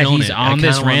would have that shown he's it. I on kinda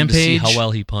this wanted to see rampage. how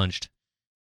well he punched.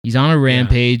 He's on a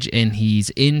rampage and he's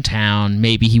in town.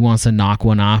 Maybe he wants to knock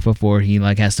one off before he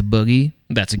has to boogie.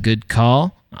 That's a good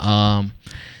call.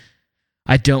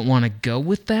 I don't want to go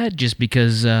with that just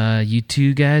because you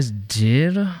two guys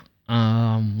did.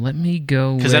 Let me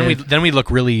go Because then we'd look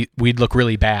really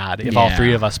bad if all Yeah.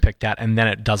 three of us picked that, and then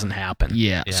it doesn't happen.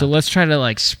 Yeah. Yeah. So let's try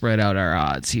to spread out our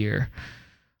odds here.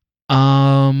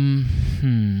 I'm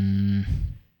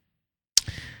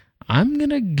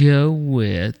gonna go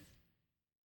with.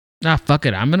 Fuck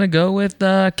it. I'm gonna go with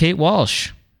Kate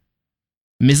Walsh,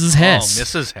 Mrs. Hess. Oh,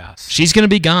 Mrs. Hess. She's gonna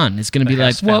be gone. It's gonna be The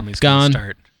Hess whoop, family's gonna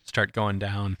gone. Start going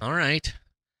down. All right.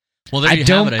 Well, there you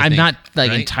have it, I I'm think, not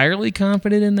right? entirely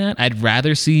confident in that. I'd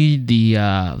rather see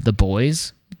the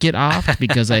boys get off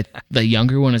because the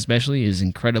younger one especially is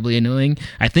incredibly annoying.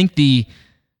 I think the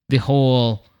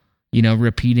whole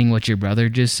repeating what your brother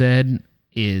just said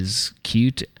is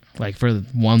cute, for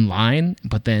one line,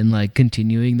 but then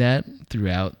continuing that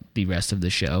throughout the rest of the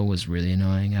show was really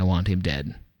annoying. I want him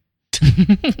dead.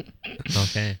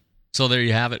 Okay. So there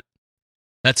you have it.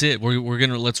 That's it. We're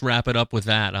gonna let's wrap it up with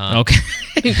that. Okay.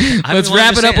 I Let's mean,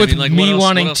 wrap it up with what me else-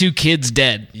 wanting what else? 2 kids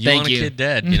dead. You Thank want you. a kid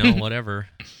dead, whatever.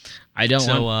 I don't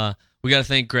So want. we got to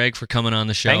thank Greg for coming on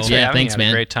the show. Thanks for Yeah, having thanks, me. I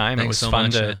had man. a great time. Thanks it was so fun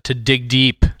much, to dig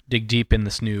deep in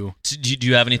this new. So do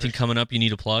you have anything coming up you need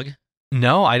to plug?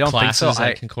 No, I don't Classes think so.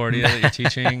 at Concordia that you're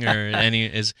teaching, or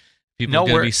is people No, going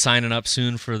to we're- be signing up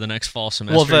soon for the next fall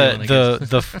semester? Well, You wanna get-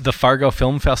 the Fargo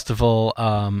Film Festival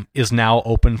is now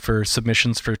open for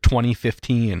submissions for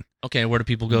 2015. Okay, where do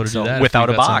people go to So do that? without If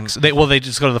a you've got box. some- They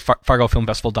just go to the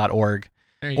fargofilmfestival.org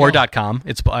There you or go. .com.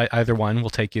 It's either one will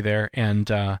take you there, and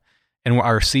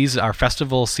our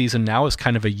festival season now is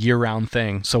kind of a year-round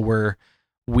thing. So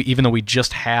we even though we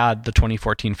just had the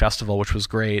 2014 festival, which was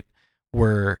great,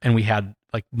 and we had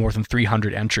more than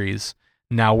 300 entries.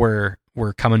 Now we're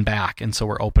coming back, and so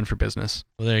we're open for business.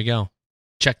 Well, there you go.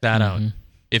 Check that out. Mhm.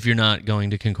 If you're not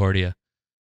going to Concordia,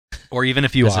 Or even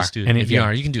if you as a are, student, and if you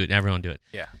are, you can do it. Everyone do it.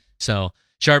 Yeah. So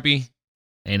Sharpie,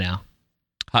 Hey now.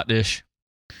 hot dish,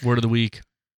 word of the week.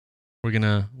 We're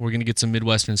gonna get some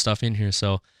Midwestern stuff in here.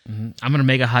 So I'm gonna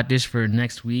make a hot dish for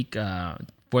next week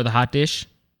for the hot dish,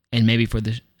 and maybe for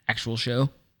the actual show.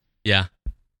 yeah.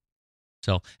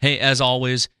 So hey, as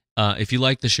always, if you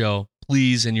like the show,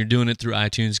 please, and you're doing it through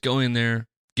iTunes, go in there,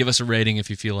 give us a rating if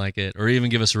you feel like it, or even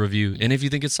give us a review. And if you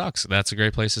think it sucks, that's a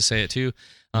great place to say it too.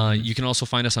 You can also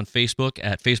find us on Facebook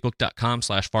at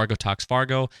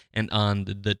facebook.com/FargoTalksFargo, and on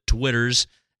the Twitters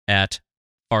at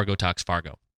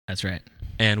FargoTalksFargo. That's right.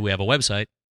 And we have a website.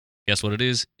 Guess what it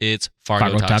is? It's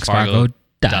FargoTalksFargo.com.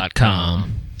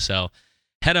 FargoTalksFargo.com. So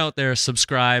head out there,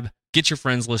 subscribe, get your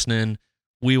friends listening.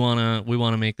 We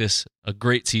wanna make this a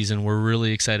great season. We're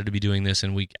really excited to be doing this,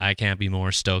 and I can't be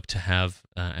more stoked to have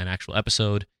an actual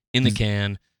episode in the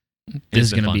can. This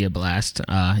is gonna be a blast.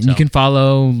 You can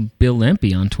follow Bill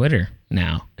Lempe on Twitter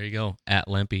now There you go, at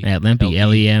Lempe. at Lempe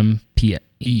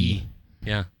LEMPE,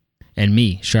 Yeah. and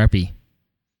me Sharpie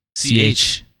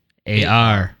CHARPIE.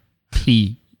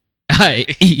 We're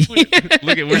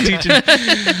teaching.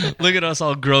 Look at us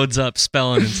all grown up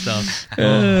spelling and stuff.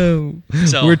 Oh.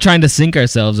 So We're trying to sync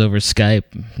ourselves over Skype.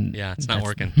 yeah, it's not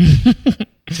working.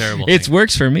 Terrible. It thing.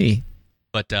 works for me.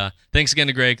 But thanks again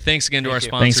to Greg. Thanks again to our you.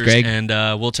 sponsors. Thanks, Greg. And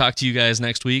we'll talk to you guys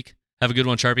next week. Have a good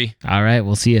one, Sharpie. All right,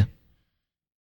 we'll see you.